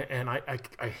 And I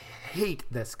hate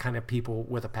this kind of people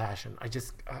with a passion. I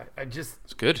just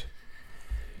It's good.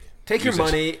 Take your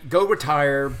money, go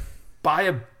retire, buy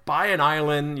an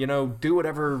island, do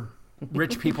whatever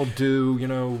rich people do,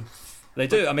 They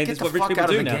do. I mean, that's what rich people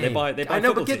do now. They buy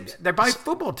football teams. They buy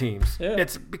football teams. Yeah.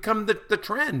 It's become the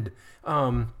trend.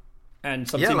 And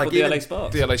some team called the LA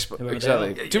Sparks. The LA Sparks,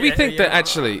 exactly. Do we think that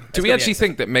actually? Do we actually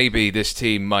think that maybe this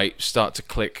team might start to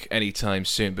click anytime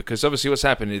soon? Because obviously, what's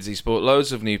happened is he's bought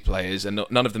loads of new players, and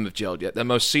none of them have gelled yet. The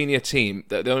most senior team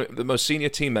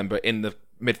member in the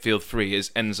midfield three is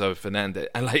Enzo Fernandez,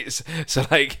 and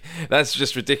that's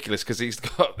just ridiculous because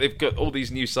they've got all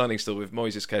these new signings still with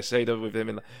Moises Caicedo with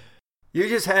him. You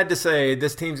just had to say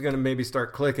this team's going to maybe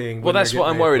start clicking. Well, that's what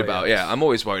I'm worried about. Yeah, I'm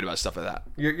always worried about stuff like that.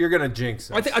 You're going to jinx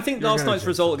us. I think last night's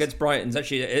result against Brighton's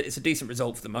actually it's a decent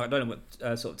result for them. I don't know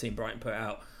what sort of team Brighton put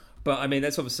out, but I mean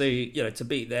that's obviously to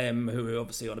beat them, who are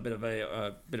obviously on a bit of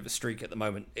a streak at the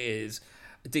moment, is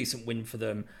a decent win for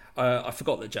them. I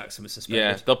forgot that Jackson was suspended.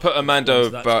 Yeah, they'll put Armando So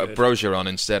that's good. Brozier on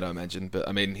instead, I imagine. But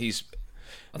I mean, he's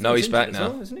back now,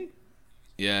 well, isn't he?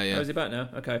 Yeah. Oh, is he back now?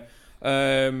 Okay.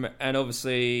 And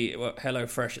obviously, Hello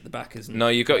Fresh at the back, isn't? No,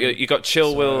 you got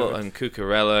Chilwell and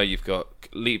Cucurella. You've got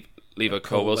Levo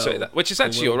Colwell, which is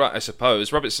actually all right, I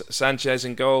suppose. Robert Sanchez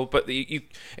in goal, but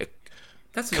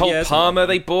Cole Palmer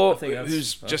they bought,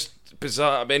 who's just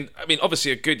bizarre. I mean,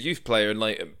 obviously a good youth player and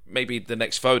like maybe the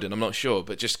next Foden. I'm not sure,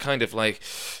 but just kind of like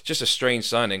just a strange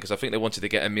signing because I think they wanted to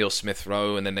get Emile Smith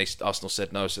Rowe and then Arsenal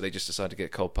said no, so they just decided to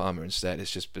get Cole Palmer instead.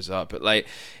 It's just bizarre, but like.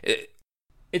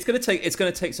 It's going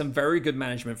to take some very good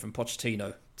management from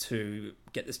Pochettino to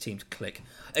get this team to click.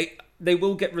 They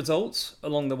will get results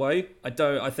along the way.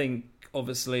 I think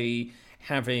obviously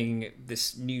having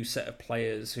this new set of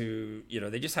players who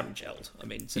they just haven't gelled. I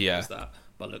mean, simple as that.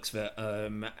 By the looks of it,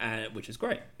 and which is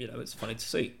great. It's funny to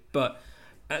see. But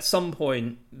at some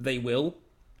point they will.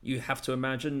 You have to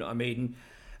imagine. I mean,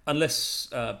 unless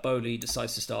Bowley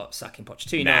decides to start sacking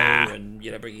Pochettino and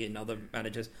bringing in other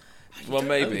managers. Well,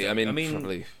 maybe. I mean,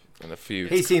 probably in a few.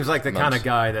 He seems like the months. kind of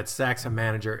guy that sacks a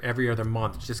manager every other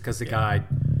month just because the guy.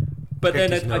 But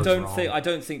then I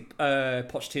don't think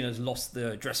Pochettino's lost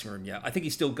the dressing room yet. I think he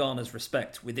still garners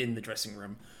respect within the dressing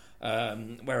room,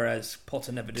 whereas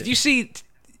Potter never did. Did you see?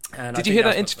 Did you hear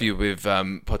that interview with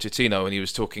Pochettino when he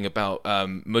was talking about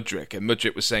Mudryk? And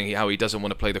Mudryk was saying how he doesn't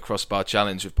want to play the crossbar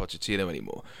challenge with Pochettino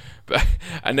anymore.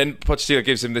 And then Pochettino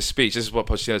gives him this speech. This is what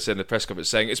Pochettino said in the press conference,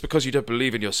 saying, it's because you don't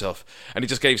believe in yourself. And he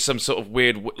just gave some sort of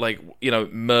weird,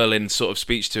 Merlin sort of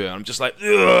speech to him. I'm just like,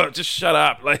 ugh, just shut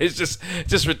up. Like, it's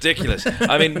just ridiculous.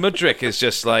 I mean, Mudryk is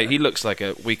just like, he looks like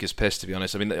a weak as piss, to be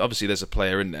honest. I mean, obviously there's a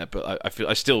player in there, but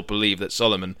I still believe that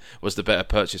Solomon was the better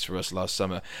purchase for us last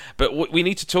summer. But what we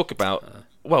need to talk about,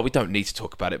 well, we don't need to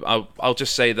talk about it, but I'll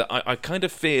just say that I kind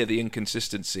of fear the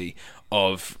inconsistency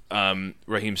of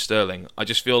Raheem Sterling. I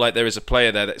just feel like there is a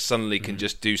player there that suddenly can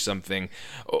just do something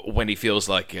when he feels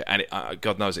like it, and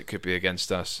God knows it could be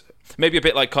against us. Maybe a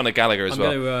bit like Conor Gallagher as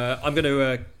well. I'm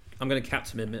going to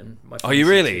captain him in my. Are you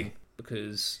really?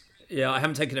 Because I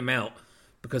haven't taken him out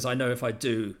because I know if I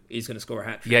do, he's going to score a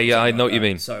hat trick. Yeah, I know what you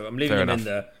mean. So I'm leaving him in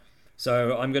there.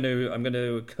 So I'm going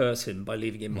to curse him by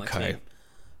leaving him my team.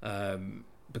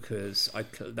 Because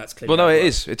that's clear. Well, no, it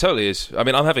is. It totally is. I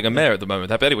mean, I'm having a mare at the moment.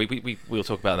 But anyway, we'll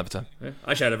talk about it another time. Yeah.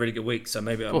 I actually had a really good week, so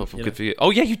maybe I'm. Good for you.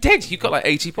 Oh yeah, you did. You got like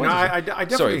 80 points. I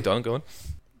definitely, sorry, Don, go on.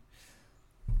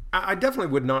 I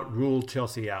definitely would not rule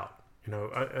Chelsea out.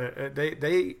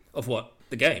 They of what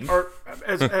the game or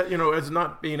as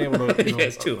not being able to. Yeah,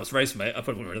 it's 2 horse race, mate. I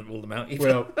probably wouldn't rule them out either.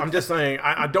 Well, I'm just saying,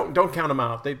 I don't count them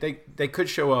out. They could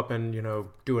show up and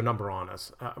do a number on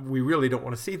us. We really don't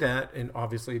want to see that, and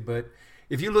obviously, but.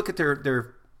 If you look at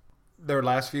their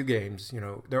last few games,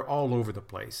 they're all over the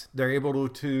place. They're able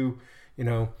to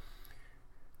go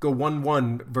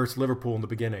 1-1 versus Liverpool in the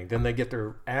beginning. Then they get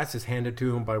their asses handed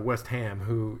to them by West Ham,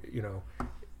 who,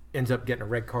 ends up getting a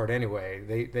red card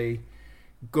anyway. They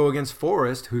go against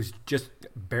Forest, who's just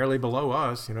barely below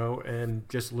us, and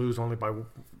just lose only by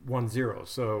 1-0.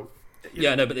 So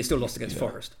but they still lost against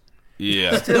Forest.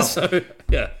 Yeah. Still. So,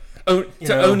 yeah.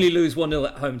 Only lose 1-0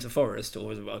 at home to Forest, or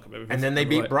was it welcome? And then they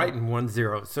beat Brighton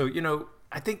 1-0. So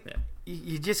I think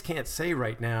you just can't say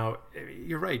right now.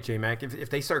 You're right, Jmac.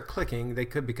 If they start clicking, they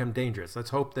could become dangerous.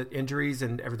 Let's hope that injuries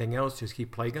and everything else just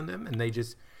keep plaguing them, and they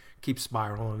just keep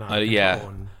spiraling out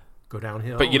and go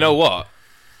downhill. But you know what?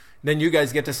 Then you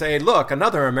guys get to say, "Look,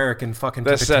 another American fucking."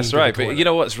 That's right. But you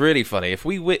know what's really funny? If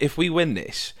we win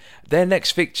this, their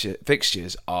next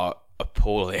fixtures are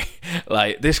appalling.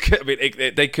 Like this could,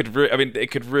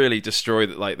 it could really destroy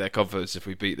their confidence if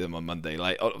we beat them on Monday.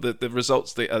 Like the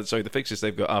results, the fixtures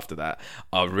they've got after that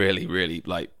are really, really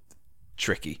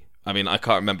tricky. I mean, I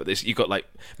can't remember this. You've got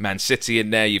Man City in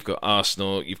there. You've got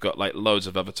Arsenal. You've got loads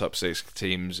of other top 6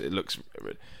 teams. It looks.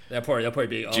 They'll probably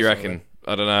be. Do you reckon? Then.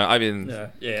 I don't know. I mean,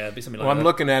 yeah, it'd be something like that. I'm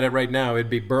looking at it right now. It'd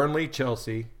be Burnley,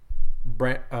 Chelsea,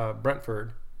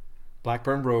 Brentford,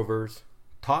 Blackburn Rovers,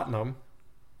 Tottenham,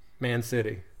 Man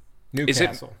City,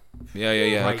 Newcastle. Yeah.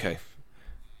 Right. Okay.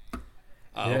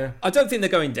 Yeah. I don't think they're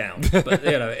going down, but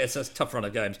it's a tough run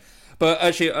of games. But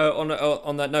actually,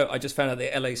 on that note, I just found out the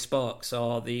LA Sparks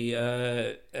are the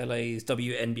LA's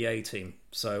WNBA team,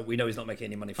 so we know he's not making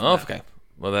any money from that. Okay,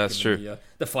 well that's true.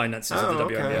 The finances of the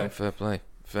WNBA.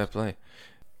 Fair play.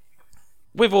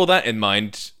 With all that in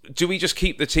mind, do we just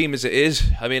keep the team as it is?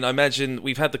 I mean, I imagine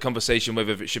we've had the conversation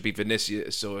whether it should be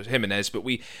Vinicius or Jimenez, but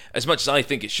as much as I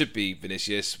think it should be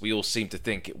Vinicius, we all seem to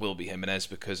think it will be Jimenez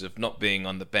because of not being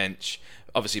on the bench,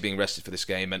 obviously being rested for this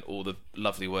game, and all the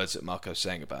lovely words that Marco's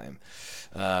saying about him.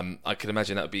 I can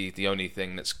imagine that would be the only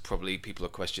thing that's probably people are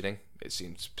questioning. It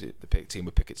seems the team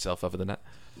would pick itself other than that.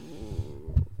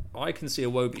 I can see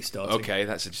Iwobi starting. Okay,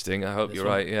 that's interesting. I hope you're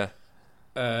right, yeah.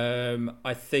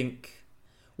 I think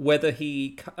whether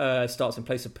he starts in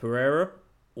place of Pereira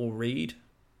or Reed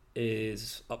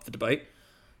is up for debate.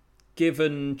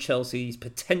 Given Chelsea's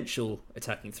potential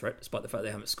attacking threat, despite the fact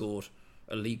they haven't scored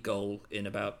a league goal in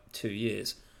about 2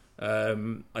 years,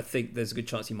 I think there's a good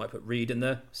chance he might put Reed in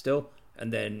there still,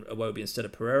 and then Iwobi instead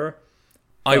of Pereira.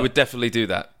 I would definitely do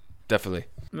that. Definitely.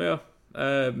 Yeah.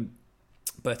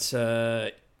 But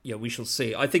we shall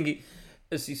see. I think,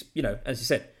 as you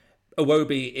said,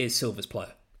 Iwobi is Silva's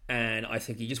player, and I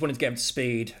think he just wanted to get him to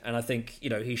speed. And I think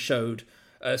he showed,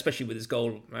 especially with his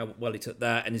goal, how well he took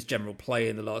that, and his general play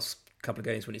in the last couple of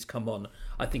games when he's come on.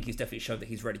 I think he's definitely showed that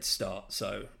he's ready to start.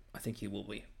 So I think he will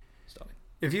be starting.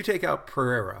 If you take out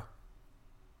Pereira,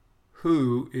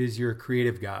 who is your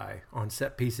creative guy on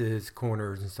set pieces,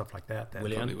 corners, and stuff like that? Then?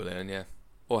 Probably Willian, yeah.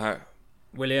 Or how?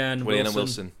 Willian and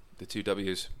Wilson, the two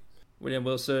W's. Willian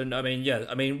Wilson. I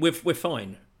mean, we're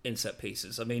fine in set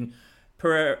pieces. I mean,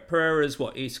 Pereira's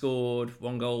what he scored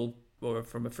 1 goal or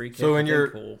from a free kick. So in your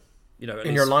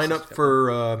lineup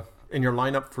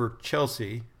for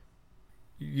Chelsea,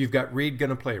 you've got Reed going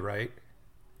to play, right?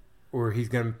 Or he's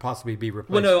going to possibly be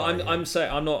replaced. Well, no, I'm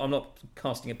saying I'm not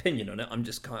casting opinion on it. I'm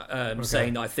just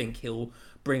saying I think he'll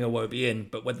bring Iwobi in,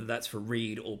 but whether that's for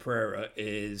Reed or Pereira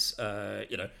is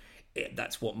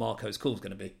that's what Marco's call is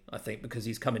going to be, I think, because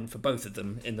he's come in for both of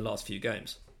them in the last few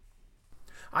games.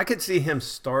 I could see him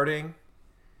starting.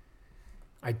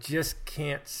 I just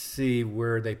can't see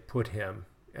where they put him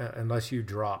unless you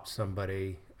drop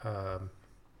somebody. I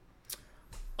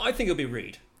think it'll be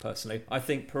Reed, personally. I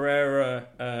think Pereira...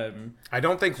 I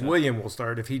don't think William will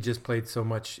start if he just played so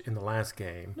much in the last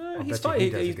game. No, he's fine.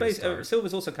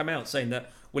 Silva's also come out saying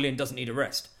that William doesn't need a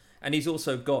rest. And he's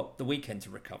also got the weekend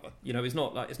to recover. It's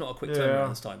not a quick turnaround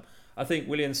this time. I think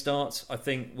Willian starts. I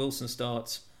think Wilson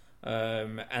starts,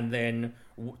 and then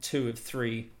 2 of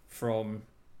 3 from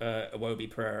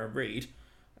Iwobi, Pereira, and Reed.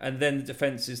 And then the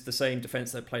defence is the same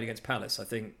defence they played against Palace. I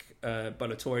think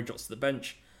Balotelli drops to the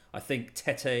bench. I think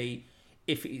Tete,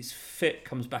 if he's fit,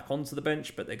 comes back onto the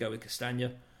bench, but they go with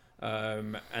Castagna.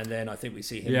 And then I think we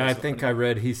see him. Yeah, I think I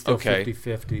read he's still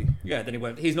 50-50. Yeah, then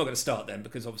he's not going to start then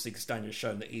because obviously Castagna's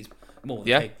shown that he's more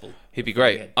than capable. He'd be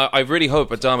great. I really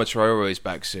hope Adama Traore is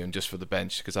back soon just for the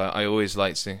bench because I always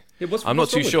like to. Yeah, I'm not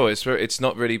too sure. It's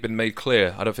not really been made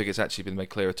clear. I don't think it's actually been made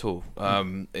clear at all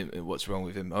what's wrong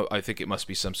with him. I think it must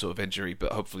be some sort of injury,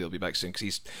 but hopefully he'll be back soon because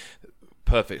he's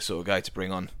perfect sort of guy to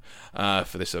bring on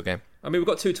for this sort of game. I mean, we've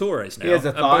got 2 Torres now. He has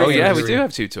a thigh we do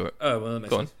have 2 Torres. Oh, well, that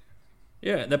makes sense.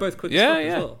 Yeah, and they're both quick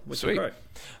as well, which Sweet. is great.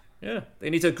 Yeah,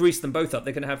 they need to grease them both up.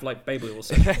 They can have like baby oil.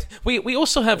 Yeah. we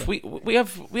also have we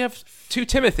have 2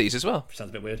 Timothys as well.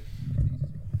 Sounds a bit weird.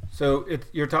 So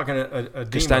you're talking a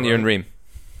Castagna and Ream.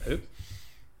 Who?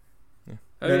 Yeah.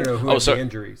 No, who has the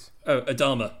injuries? Oh,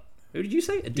 Adama. Who did you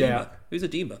say? Adema. Yeah. Who's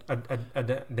Adema?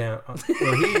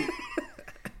 Well,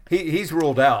 he's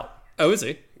ruled out. Oh, is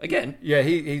he? Again? Yeah,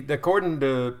 he according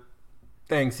to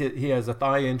things, he has a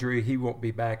thigh injury. He won't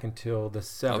be back until the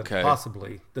 7th,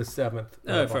 possibly the 7th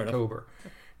of October.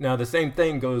 Now, the same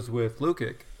thing goes with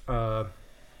Lukic.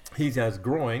 He has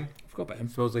groin. I forgot about him.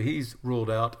 Supposedly he's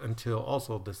ruled out until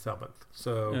also the 7th.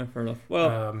 So yeah, fair enough.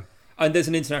 Well, and there's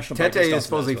an international. Tete is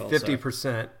supposedly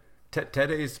 50%.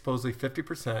 Tete is supposedly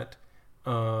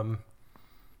 50%.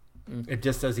 It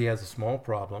just says he has a small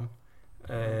problem,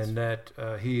 and that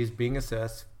he is being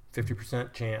assessed.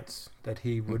 50% chance that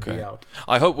he would be out.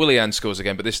 I hope Willian scores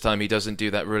again, but this time he doesn't do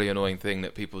that really annoying thing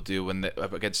that people do when they're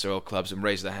up against their old clubs and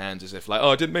raise their hands as if like,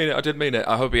 oh, I didn't mean it.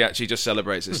 I hope he actually just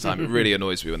celebrates this time. It really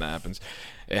annoys me when that happens.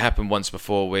 It happened once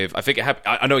before with, I think it happened,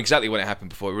 I know exactly when it happened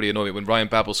before. It really annoyed me when Ryan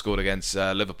Babel scored against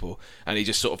Liverpool, and he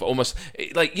just sort of almost,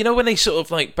 like, when they sort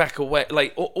of like back away,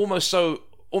 like almost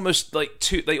like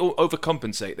they all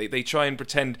overcompensate. They try and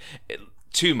pretend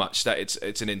too much that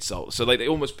it's an insult, so like they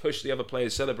almost push the other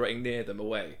players celebrating near them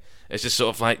away. It's just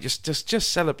sort of like just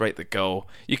celebrate the goal.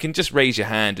 You can just raise your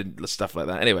hand and stuff like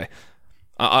that. Anyway,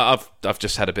 I've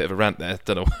just had a bit of a rant there.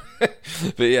 Don't know,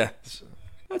 but yeah,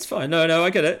 that's fine. No, I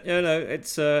get it.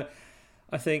 It's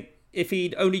I think if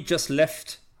he'd only just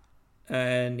left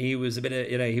and he was a bit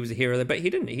of, he was a hero there, but he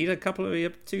didn't. He had a couple of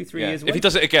 2-3 years away. If he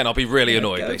does it again, I'll be really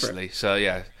annoyed, basically. So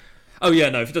yeah. Oh yeah,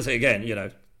 no. If he does it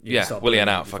again, Willian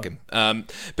out, fuck him.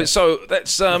 But so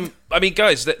that's, I mean,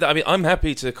 guys, I'm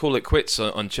happy to call it quits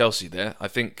on Chelsea there. I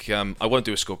think I won't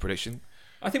do a score prediction.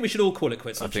 I think we should all call it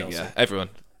quits on Chelsea. Yeah, everyone.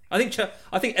 I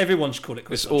think everyone should call it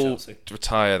quits on Chelsea.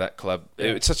 Retire that club. Yeah.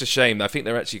 It's such a shame. I think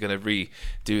they're actually going to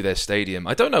redo their stadium.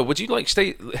 I don't know. Would you like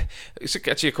It's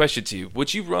actually a question to you.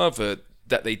 Would you rather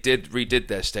that they redid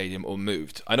their stadium or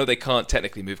moved? I know they can't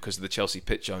technically move because of the Chelsea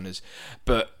pitch owners,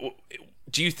 but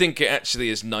do you think it actually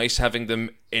is nice having them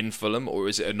in Fulham, or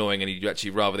is it annoying and you'd actually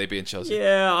rather they be in Chelsea?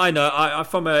 Yeah, I know. I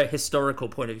from a historical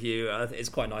point of view, it's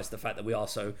quite nice the fact that we are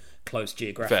so close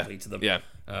geographically to them. Yeah.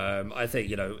 I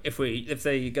think if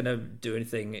they're going to do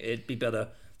anything, it'd be better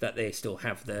that they still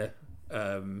have their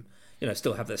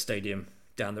stadium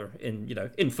down there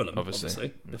in Fulham,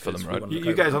 obviously the Fulham Road.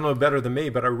 You guys all know better than me,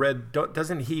 but I read,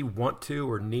 doesn't he want to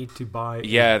or need to buy?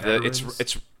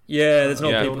 It's there's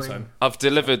no people's home. I've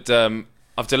delivered food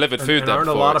there. Aren't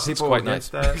before. A lot of it's people quite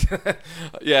against nice. that?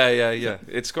 Yeah.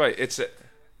 It's great.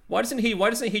 Why doesn't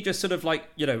he just sort of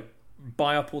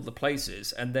buy up all the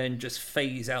places and then just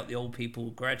phase out the old people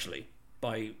gradually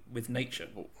with nature,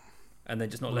 and then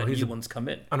just not let new ones come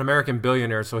in? An American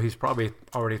billionaire, so he's probably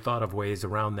already thought of ways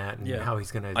around that and how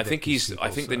he's going to. I think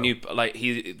the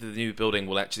new building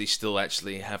will still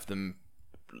have them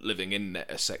living in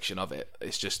a section of it.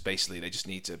 It's just basically they just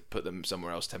need to put them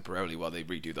somewhere else temporarily while they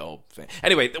redo the whole thing.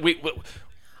 Anyway,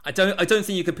 I don't think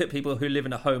you can put people who live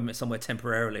in a home somewhere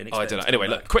temporarily. And I don't know. Anyway,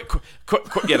 look, quick.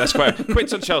 Yeah, that's quite.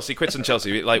 Quits on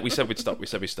Chelsea. Like we said, we'd stop.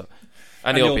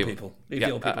 And the old people. Leave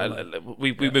the old people.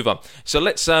 We move on. So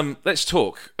let's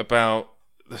talk about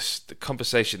the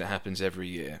conversation that happens every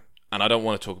year. And I don't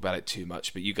want to talk about it too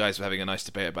much, but you guys were having a nice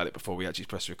debate about it before we actually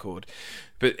press record.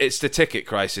 But it's the ticket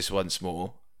crisis once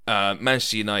more.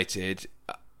 Manchester United,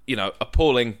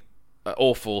 appalling,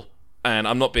 awful. And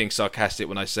I'm not being sarcastic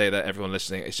when I say that, everyone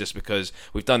listening. It's just because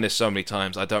we've done this so many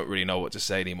times, I don't really know what to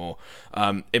say anymore.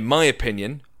 In my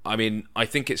opinion, I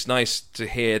think it's nice to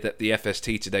hear that the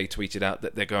FST today tweeted out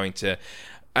that they're going to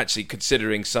actually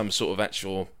considering some sort of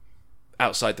actual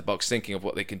outside-the-box thinking of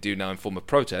what they can do now in form of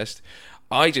protest.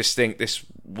 I just think this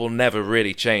will never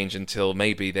really change until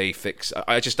maybe they fix.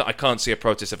 I can't see a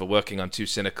protest ever working. I'm too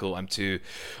cynical. Cynical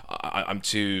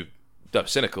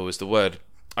is the word.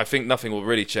 I think nothing will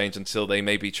really change until they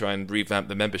maybe try and revamp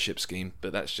the membership scheme.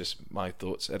 But that's just my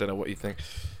thoughts. I don't know what you think.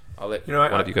 I'll let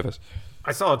one of you go first.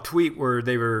 I saw a tweet where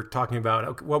they were talking about,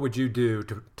 okay, what would you do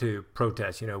to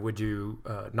protest? Would you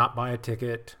not buy a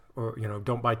ticket, or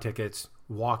don't buy tickets,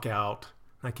 walk out?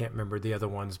 I can't remember the other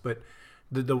ones, but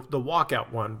the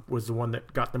walkout one was the one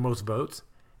that got the most votes.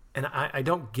 And I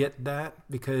don't get that,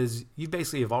 because you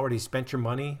basically have already spent your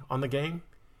money on the game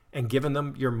and given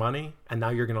them your money, and now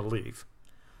you're going to leave.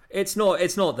 It's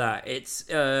not that. It's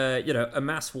a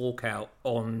mass walkout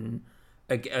on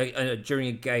during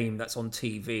a game that's on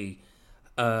TV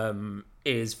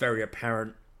is very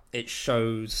apparent. It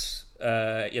shows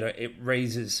it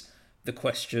raises the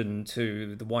question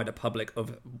to the wider public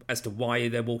as to why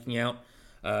they're walking out.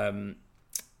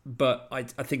 But I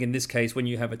think in this case, when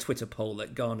you have a Twitter poll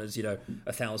that garners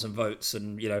 1,000 votes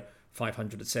and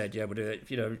 500 have said we'll do it,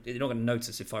 you're not going to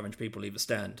notice if 500 people leave a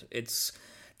stand. It's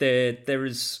there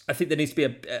is. I think there needs to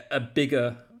be a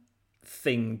bigger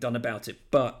thing done about it.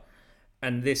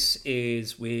 And this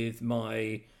is with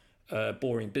my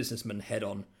boring businessman head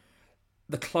on.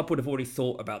 The club would have already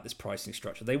thought about this pricing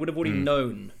structure. They would have already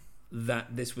known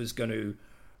that this was going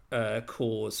to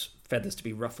cause feathers to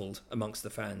be ruffled amongst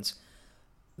the fans.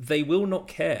 They will not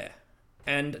care.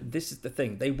 And this is the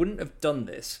thing. They wouldn't have done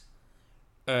this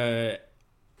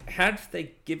had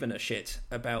they given a shit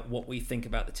about what we think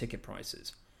about the ticket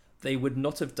prices. They would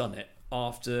not have done it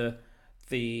after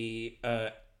the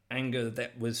anger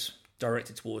that was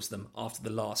directed towards them after the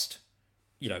last,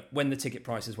 when the ticket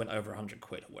prices went over 100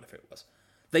 quid or whatever it was.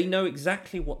 They know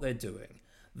exactly what they're doing.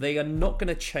 They are not going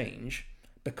to change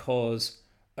because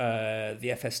the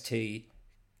FST,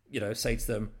 say to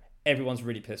them, everyone's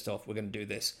really pissed off, we're going to do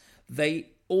this. They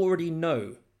already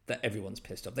know that everyone's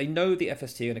pissed off. They know the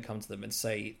FST are going to come to them and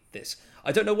say this.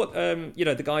 I don't know what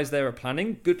the guys there are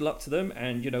planning. Good luck to them,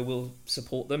 and we'll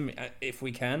support them if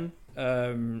we can.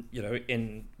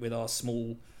 With our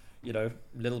small,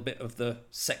 little bit of the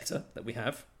sector that we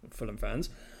have, Fulham fans.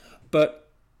 But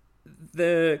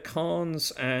the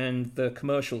Khans and the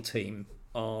commercial team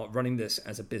are running this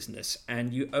as a business,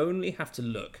 and you only have to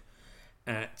look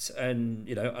at, and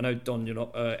I know Don, you're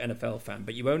not an NFL fan,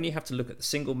 but you only have to look at the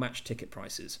single match ticket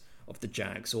prices of the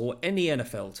Jags or any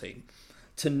NFL team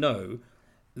to know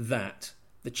that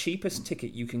the cheapest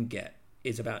ticket you can get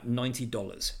is about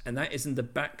 $90, and that is in the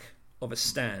back of a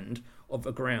stand of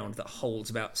a ground that holds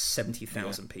about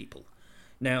 70,000 people.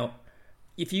 Now,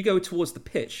 if you go towards the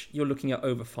pitch, you're looking at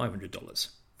over $500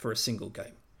 for a single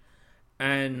game.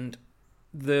 And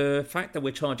the fact that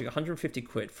we're charging 150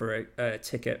 quid for a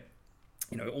ticket,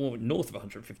 or north of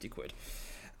 150 quid,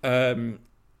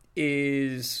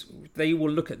 is they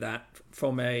will look at that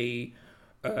from a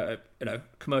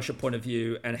commercial point of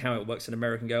view and how it works in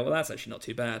America and go, well, that's actually not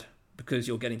too bad, because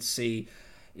you're getting to see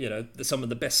some of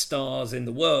the best stars in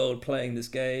the world playing this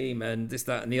game and this,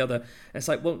 that, and the other. And it's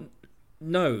like, well,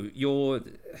 no,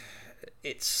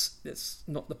 it's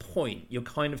not the point. You're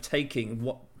kind of taking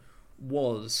what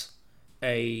was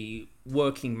a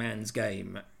working man's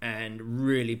game and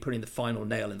really putting the final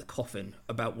nail in the coffin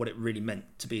about what it really meant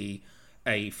to be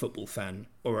a football fan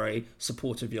or a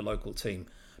supporter of your local team,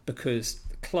 because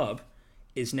the club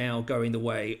is now going the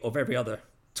way of every other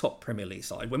top Premier League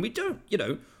side. When we don't,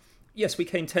 yes, we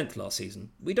came 10th last season.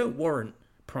 We don't warrant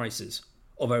prices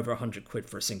of over 100 quid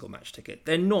for a single match ticket.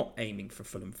 They're not aiming for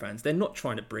Fulham fans. They're not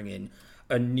trying to bring in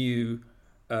a new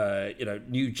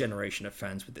generation of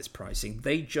fans with this pricing.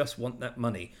 They just want that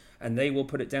money, and they will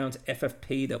put it down to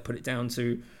FFP. They'll put it down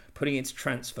to putting it into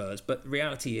transfers. But the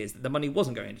reality is that the money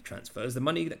wasn't going into transfers. The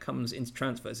money that comes into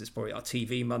transfers is probably our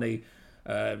TV money,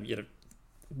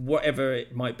 whatever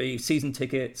it might be, season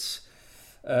tickets,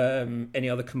 any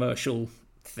other commercial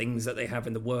things that they have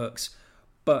in the works.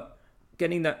 But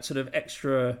getting that sort of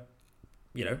extra,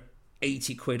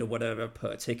 80 quid or whatever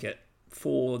per ticket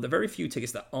for the very few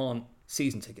tickets that aren't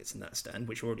season tickets in that stand,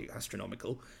 which are already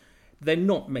astronomical, they're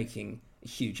not making a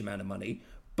huge amount of money.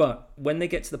 But when they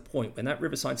get to the point when that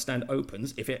Riverside stand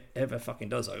opens, if it ever fucking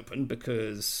does open,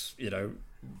 because,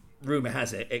 rumour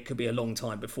has it, it could be a long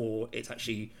time before it's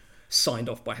actually signed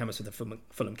off by Hammersmith and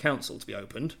Fulham Council to be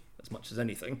opened, as much as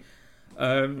anything,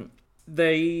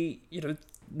 we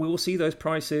will see those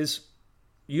prices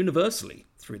universally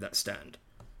through that stand,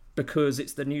 because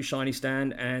it's the new shiny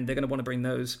stand, and they're going to want to bring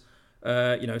those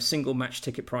single match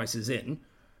ticket prices in,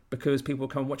 because people will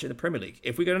come watch it in the Premier League.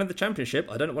 If we go into the Championship,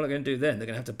 I don't know what they're going to do then. They're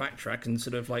going to have to backtrack and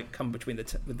sort of like come between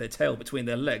with their tail between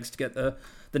their legs to get the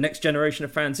next generation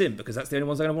of fans in, because that's the only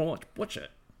ones they're going to want to watch it.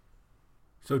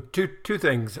 So two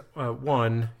things.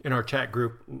 One, in our chat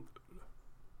group,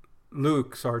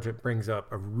 Luke Sargent brings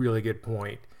up a really good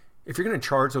point. If you're going to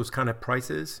charge those kind of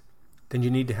prices, then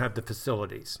you need to have the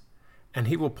facilities. And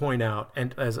he will point out,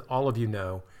 and as all of you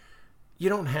know, you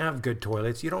don't have good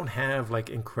toilets. You don't have like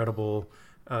incredible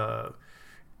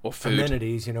or food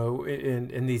amenities,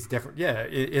 in these different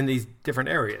in these different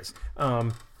areas.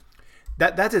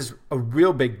 That is a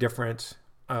real big difference.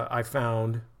 I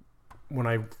found when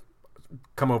I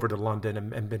come over to London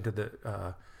and been to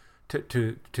the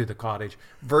to the cottage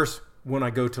versus when I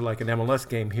go to like an MLS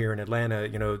game here in Atlanta.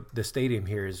 The stadium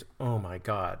here is, oh my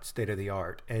God, state of the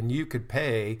art, and you could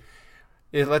pay.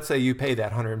 Let's say you pay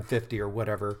that 150 or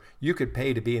whatever, you could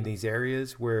pay to be in these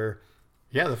areas where,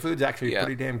 the food's actually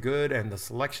pretty damn good, and the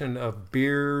selection of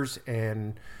beers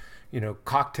and,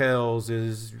 cocktails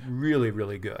is really,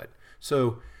 really good.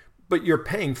 So, but you're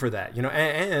paying for that,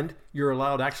 and you're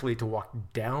allowed actually to walk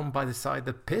down by the side of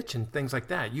the pitch and things like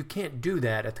that. You can't do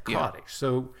that at the cottage.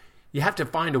 So you have to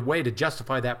find a way to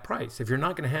justify that price. If you're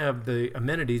not going to have the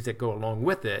amenities that go along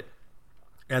with it,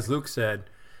 as Luke said,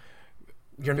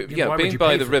 being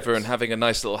by the river and having a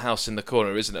nice little house in the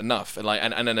corner isn't enough, and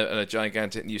a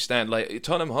gigantic new stand. Like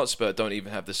Tottenham Hotspur don't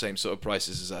even have the same sort of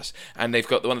prices as us, and they've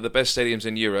got one of the best stadiums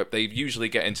in Europe. They usually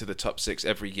get into the top 6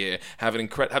 every year. Have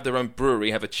their own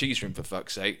brewery, have a cheese room for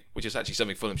fuck's sake, which is actually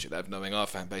something Fulham should have, knowing our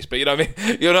fan base. But you know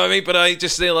what I mean. But I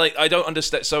just feel like I don't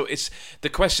understand. So it's the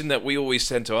question that we always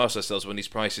tend to ask ourselves when these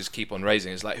prices keep on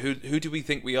raising is like, who do we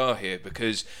think we are here?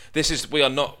 Because we are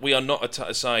not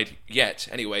a side yet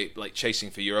anyway, like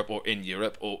chasing for Europe or in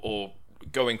Europe or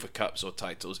going for cups or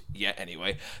titles yet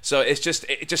anyway. So it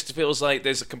just feels like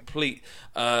there's a complete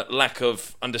lack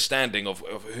of understanding of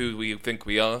who we think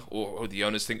we are or who the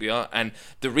owners think we are, and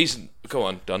the reason. Go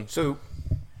on, Don. So,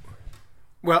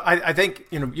 well, I think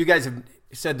you guys have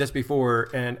said this before,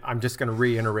 and I'm just going to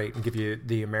reiterate and give you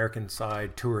the American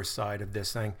side, tourist side of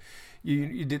this thing.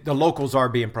 The locals are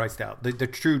being priced out. The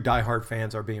true diehard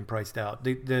fans are being priced out.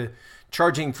 The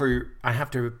charging for, I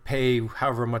have to pay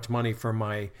however much money for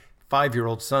my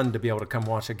 5-year-old son to be able to come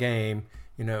watch a game,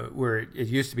 where it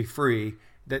used to be free.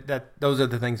 Those are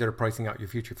the things that are pricing out your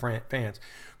future fans.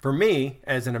 For me,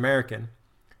 as an American,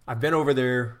 I've been over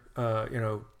there,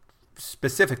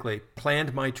 specifically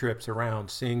planned my trips around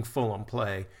seeing Fulham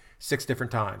play 6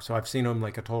 different times. So I've seen them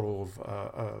like a total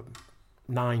of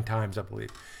 9 times, I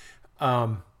believe.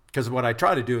 Because what I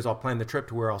try to do is I'll plan the trip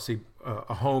to where I'll see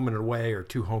a home and an away or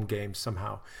 2 home games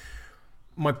somehow.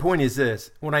 my point is this: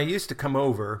 when I used to come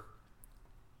over,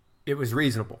 it was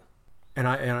reasonable, and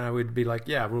I would be like,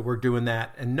 yeah, well, we're doing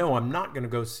that, and no, I'm not going to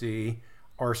go see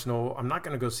Arsenal. I'm not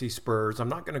going to go see Spurs. I'm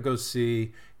not going to go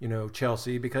see,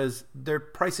 Chelsea, because their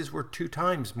prices were 2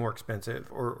 times more expensive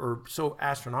or so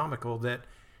astronomical that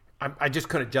I just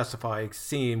couldn't justify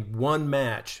seeing one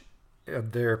match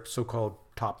of their so-called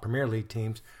top Premier League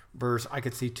teams versus I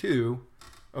could see 2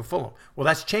 of Fulham. Well,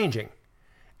 that's changing.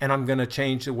 And I'm going to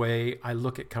change the way I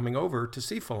look at coming over to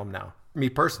see Fulham now, me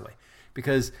personally,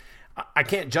 because I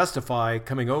can't justify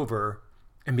coming over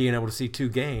and being able to see 2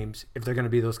 games if they're going to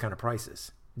be those kind of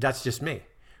prices. That's just me.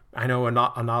 I know a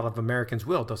lot of Americans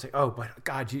will. They'll say, oh, but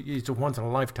God, it's a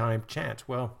once-in-a-lifetime chance.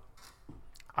 Well,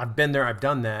 I've been there. I've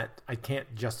done that. I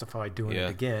can't justify doing it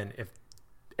again. If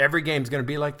every game's going to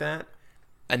be like that.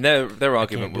 And their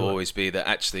argument will always be that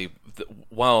actually,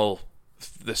 while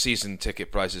the season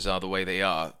ticket prices are the way they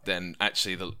are, then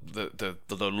actually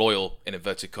the loyal, in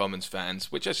inverted commas,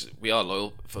 fans, which we are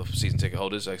loyal for season ticket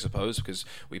holders, I suppose, because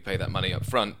we pay that money up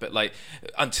front. But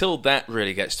until that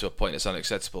really gets to a point that's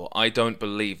unacceptable, I don't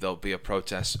believe there'll be a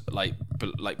protest like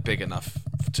big enough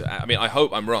to. I mean, I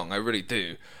hope I'm wrong. I really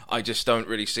do. I just don't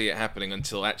really see it happening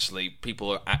until actually people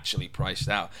are actually priced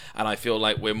out. And I feel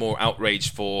like we're more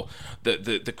outraged for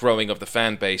the growing of the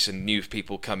fan base and new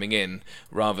people coming in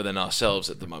rather than ourselves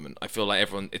at the moment. I feel like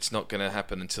it's not going to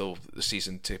happen until the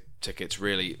season tickets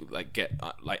really get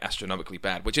astronomically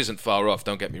bad, which isn't far off.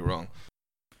 Don't get me wrong.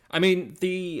 I mean,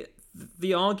 the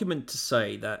argument to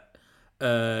say that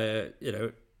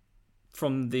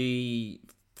from the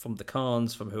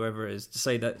Khans, from whoever it is, to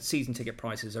say that season ticket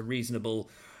prices are reasonable,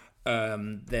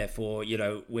 therefore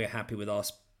we're happy with our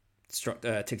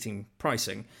ticketing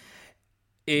pricing,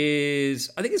 I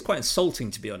think it's quite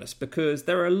insulting, to be honest, because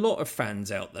there are a lot of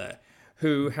fans out there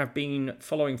who have been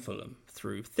following Fulham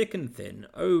through thick and thin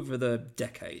over the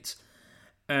decades,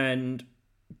 and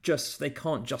just they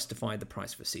can't justify the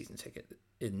price of a season ticket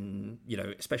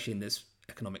especially in this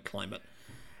economic climate.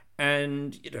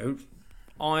 And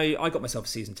I got myself a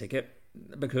season ticket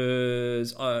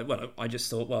because I just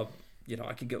thought,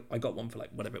 I got one for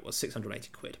whatever it was, 680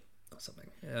 quid or something,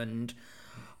 and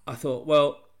I thought,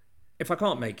 well, if I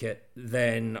can't make it,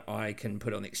 then I can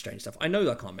put it on the exchange stuff. I know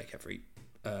I can't make every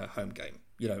home game.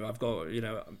 I've got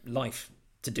life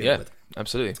to deal with.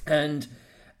 Absolutely. And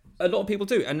a lot of people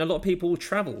do, and a lot of people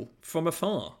travel from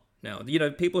afar now.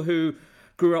 People who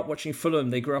grew up watching Fulham,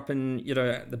 they grew up in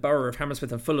the borough of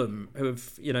Hammersmith and Fulham, who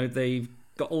have they've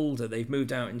got older, they've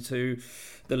moved out into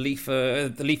the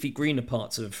leafy greener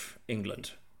parts of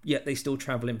England, yet they still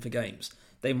travel in for games.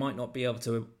 They might not be able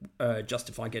to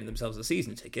justify getting themselves a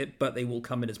season ticket, but they will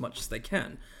come in as much as they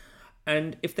can.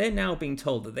 And if they're now being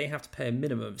told that they have to pay a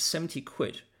minimum of 70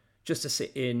 quid just to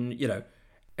sit in,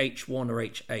 H1 or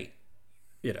H8,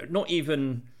 not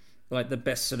even the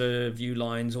best sort of view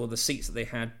lines or the seats that they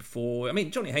had before. I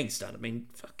mean, Johnny Haynes stand,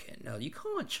 fucking hell, you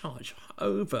can't charge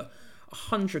over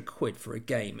 100 quid for a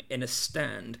game in a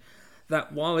stand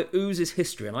that, while it oozes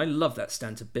history, and I love that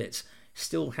stand to bits,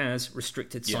 still has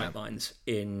restricted sightlines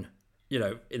in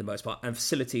the most part, and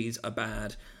facilities are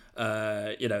bad.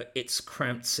 It's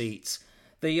cramped seats.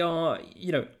 They are,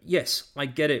 yes, I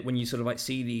get it when you sort of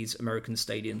see these American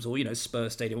stadiums or,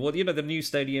 Spurs Stadium or, the new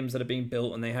stadiums that are being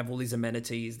built and they have all these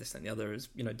amenities, this and the other, as,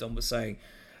 Don was saying.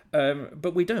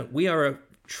 But we don't. We are a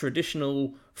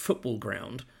traditional football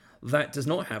ground that does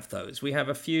not have those. We have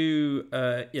a few,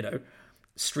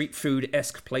 street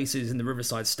food-esque places in the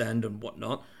Riverside Stand and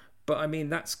whatnot. But I mean,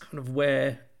 that's kind of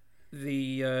where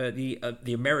the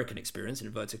American experience, in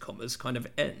inverted commas, kind of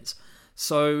ends.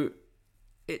 So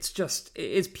it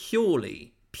is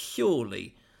purely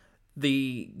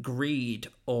the greed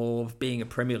of being a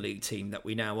Premier League team that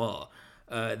we now are,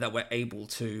 that we're able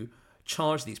to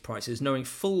charge these prices, knowing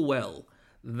full well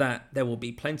that there will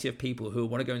be plenty of people who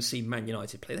want to go and see Man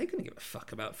United play. They're going to give a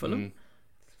fuck about Fulham.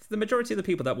 The majority of the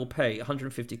people that will pay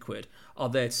 150 quid are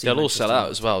there to see. They'll all sell out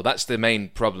as well. That's the main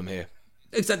problem here.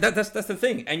 Exactly. That's the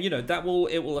thing, and it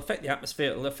will affect the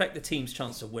atmosphere. It will affect the team's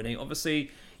chance of winning.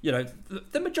 Obviously,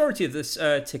 the majority of this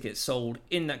tickets sold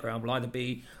in that ground will either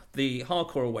be the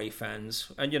hardcore away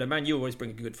fans, and Man U always bring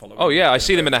a good following. Oh yeah, I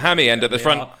see them in the hammy end at the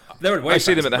front. I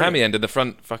see them at the hammy end in the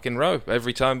front fucking row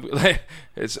every time.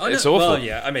 It's awful. Well,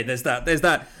 yeah, I mean, there's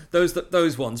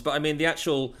those ones, but I mean the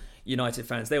actual United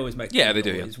fans, they always make. Yeah, they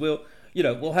do.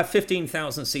 Yeah. We'll have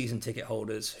 15,000 season ticket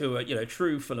holders who are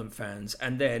true Fulham fans,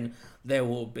 and then there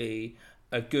will be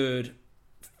a good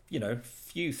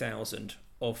few thousand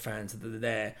of fans that are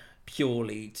there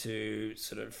purely to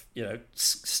sort of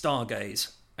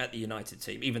stargaze at the United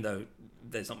team, even though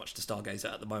there's not much to stargaze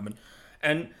at the moment.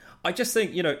 And I just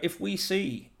think, if we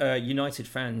see United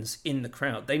fans in the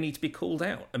crowd, they need to be called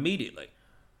out immediately.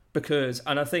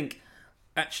 And I think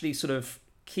actually sort of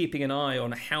keeping an eye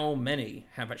on how many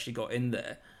have actually got in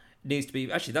there needs to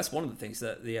be... Actually, that's one of the things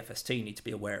that the FST need to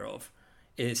be aware of,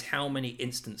 is how many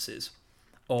instances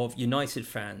of United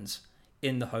fans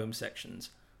in the home sections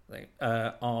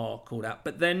are called out.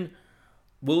 But then,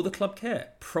 will the club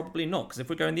care? Probably not, because if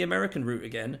we're going the American route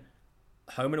again,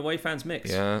 home and away fans mix.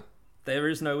 Yeah. There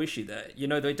is no issue there.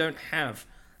 They don't have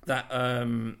that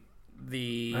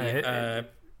the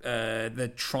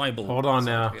tribal. Hold on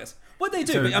now. What they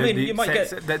do, so you might get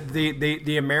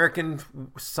the American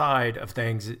side of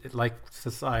things, like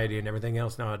society and everything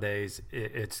else nowadays.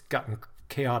 It's gotten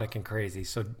chaotic and crazy.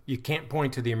 So you can't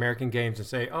point to the American games and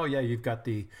say, "Oh yeah, you've got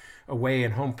the away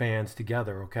and home fans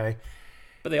together." Okay,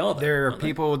 but they are. There are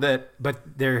people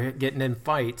but they're getting in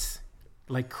fights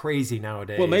like crazy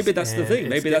nowadays. Well, maybe that's the thing.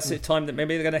 Maybe that's the time that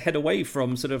maybe they're going to head away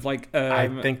from sort of like I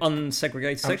think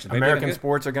unsegregated sections. American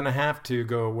sports are going to have to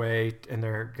go away, and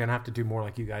they're going to have to do more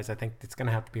like you guys. I think it's going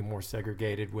to have to be more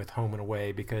segregated with home and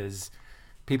away, because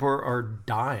people are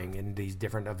dying in these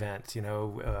different events.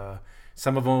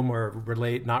 Some of them are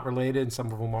not related, and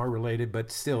some of them are related, but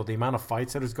still, the amount of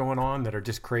fights that is going on that are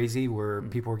just crazy, where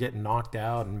people are getting knocked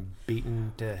out and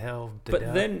beaten to hell to death.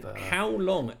 But then, how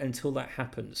long until that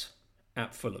happens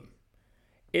at Fulham?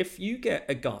 If you get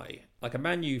a guy like a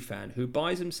Man U fan who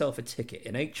buys himself a ticket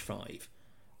in H5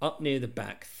 up near the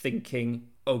back thinking,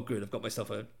 oh good, I've got myself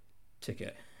a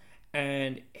ticket,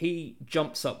 and he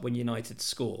jumps up when United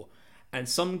score, and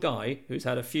some guy who's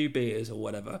had a few beers or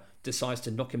whatever decides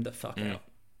to knock him the fuck out,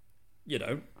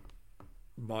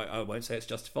 I won't say it's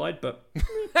justified, but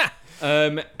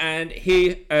and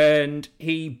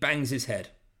he bangs his head.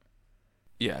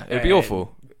 Yeah, it'd be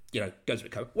awful. Goes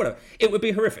with coke, whatever. It would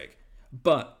be horrific.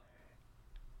 But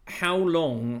how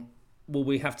long will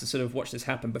we have to sort of watch this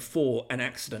happen before an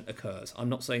accident occurs? I'm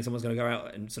not saying someone's going to go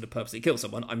out and sort of purposely kill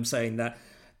someone. I'm saying that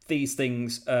these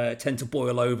things tend to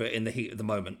boil over in the heat of the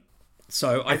moment.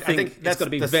 So I think it's got to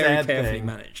be very carefully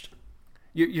managed.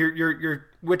 You're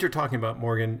what you're talking about,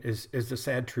 Morgan, is the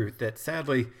sad truth that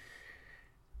sadly,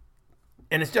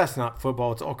 and it's just not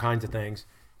football, it's all kinds of things.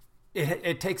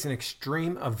 It takes an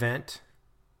extreme event,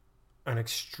 an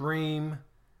extreme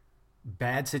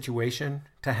bad situation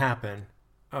to happen,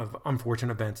 of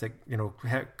unfortunate events that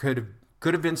could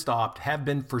have been stopped, have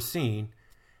been foreseen,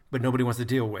 but nobody wants to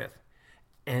deal with.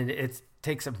 And it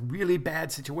takes a really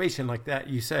bad situation like that,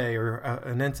 you say, or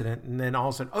an incident, and then all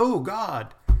of a sudden, oh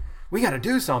God, we got to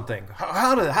do something.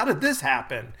 How did this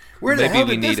happen? Where the hell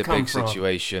did this come from? Maybe we need a big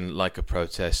situation like a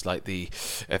protest, like the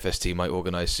FST might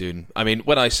organise soon. I mean,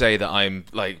 when I say that I'm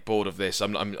like bored of this,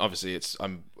 I'm obviously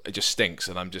it just stinks,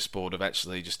 and I'm just bored of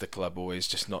actually just the club always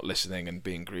just not listening and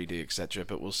being greedy, etc.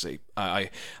 But we'll see. I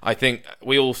think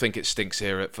we all think it stinks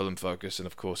here at Fulham Focus, and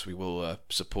of course we will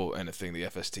support anything the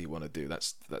FST want to do.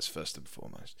 That's first and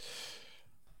foremost.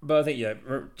 But I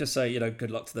think just say good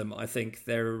luck to them. I think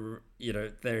they are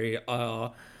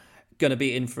going to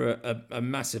be in for a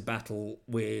massive battle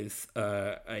with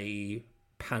a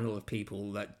panel of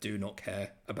people that do not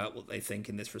care about what they think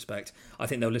in this respect. I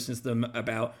think they'll listen to them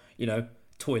about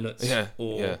toilets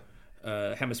or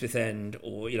Hammersmith End,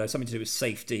 or something to do with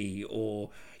safety,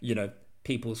 or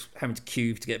people's having to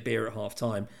queue to get beer at half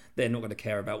time. They're not going to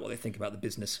care about what they think about the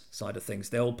business side of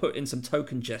things. They'll put in some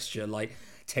token gesture like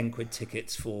 10 quid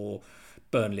tickets for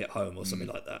Burnley at home or something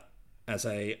like that, as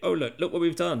a look what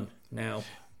we've done now.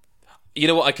 You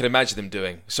know what I can imagine them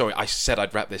doing? Sorry, I said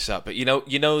I'd wrap this up, but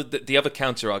the other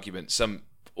counter argument, some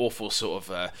awful sort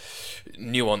of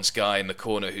nuanced guy in the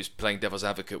corner who's playing devil's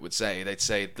advocate would say, they'd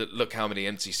say that look how many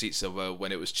empty seats there were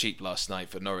when it was cheap last night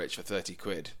for Norwich for 30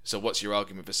 quid. So what's your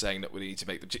argument for saying that we need to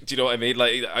make them cheap? Do you know what I mean?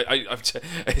 Like,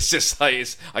 it's just like,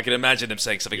 I can imagine them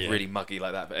saying something really muggy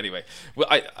like that. But anyway, well,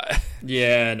 I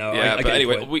but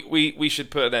anyway, we should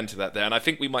put an end to that there, and I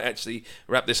think we might actually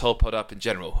wrap this whole pod up in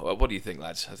general. What do you think,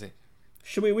 lads? I think.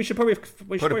 We should probably finish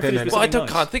with something nice. Well,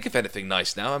 can't think of anything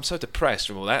nice now. I'm so depressed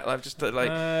from all that. I'm just people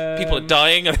are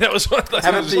dying. I mean, that was what. What's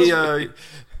happened?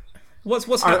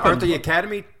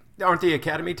 Aren't the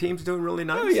academy teams doing really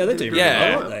nice? Oh yeah, they're doing really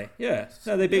well, aren't they? Yeah.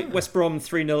 No, they beat West Brom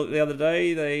 3-0 the other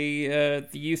day.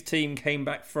 The youth team came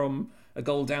back from a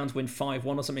goal down to win 5-1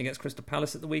 or something against Crystal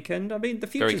Palace at the weekend. I mean, the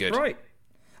future's bright.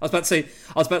 I was about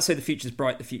to say the future's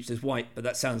bright, the future's white, but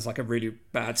that sounds like a really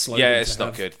bad slogan. Yeah, it's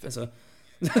not good. That's not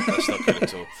good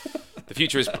at all. The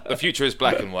future is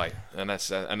black and white, and that's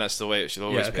the way it should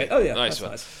always be. Oh yeah, nice that's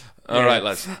one. Nice. All right,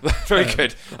 lads. Very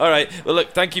good. All right. Well,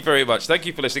 look, thank you very much. Thank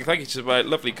you for listening. Thank you to my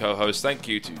lovely co-host. Thank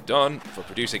you to Don for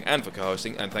producing and for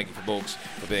co-hosting. And thank you for Morgs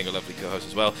for being a lovely co-host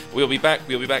as well. We'll be back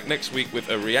next week with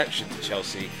a reaction to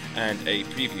Chelsea and a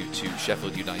preview to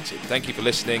Sheffield United. Thank you for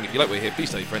listening. If you like what you hear,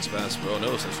 please tell your friends about us. We're on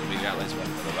all social media outlets, blah,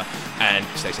 blah, blah, blah. And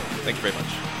stay safe. Thank you very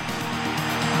much.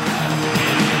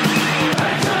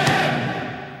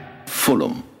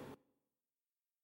 Fulham.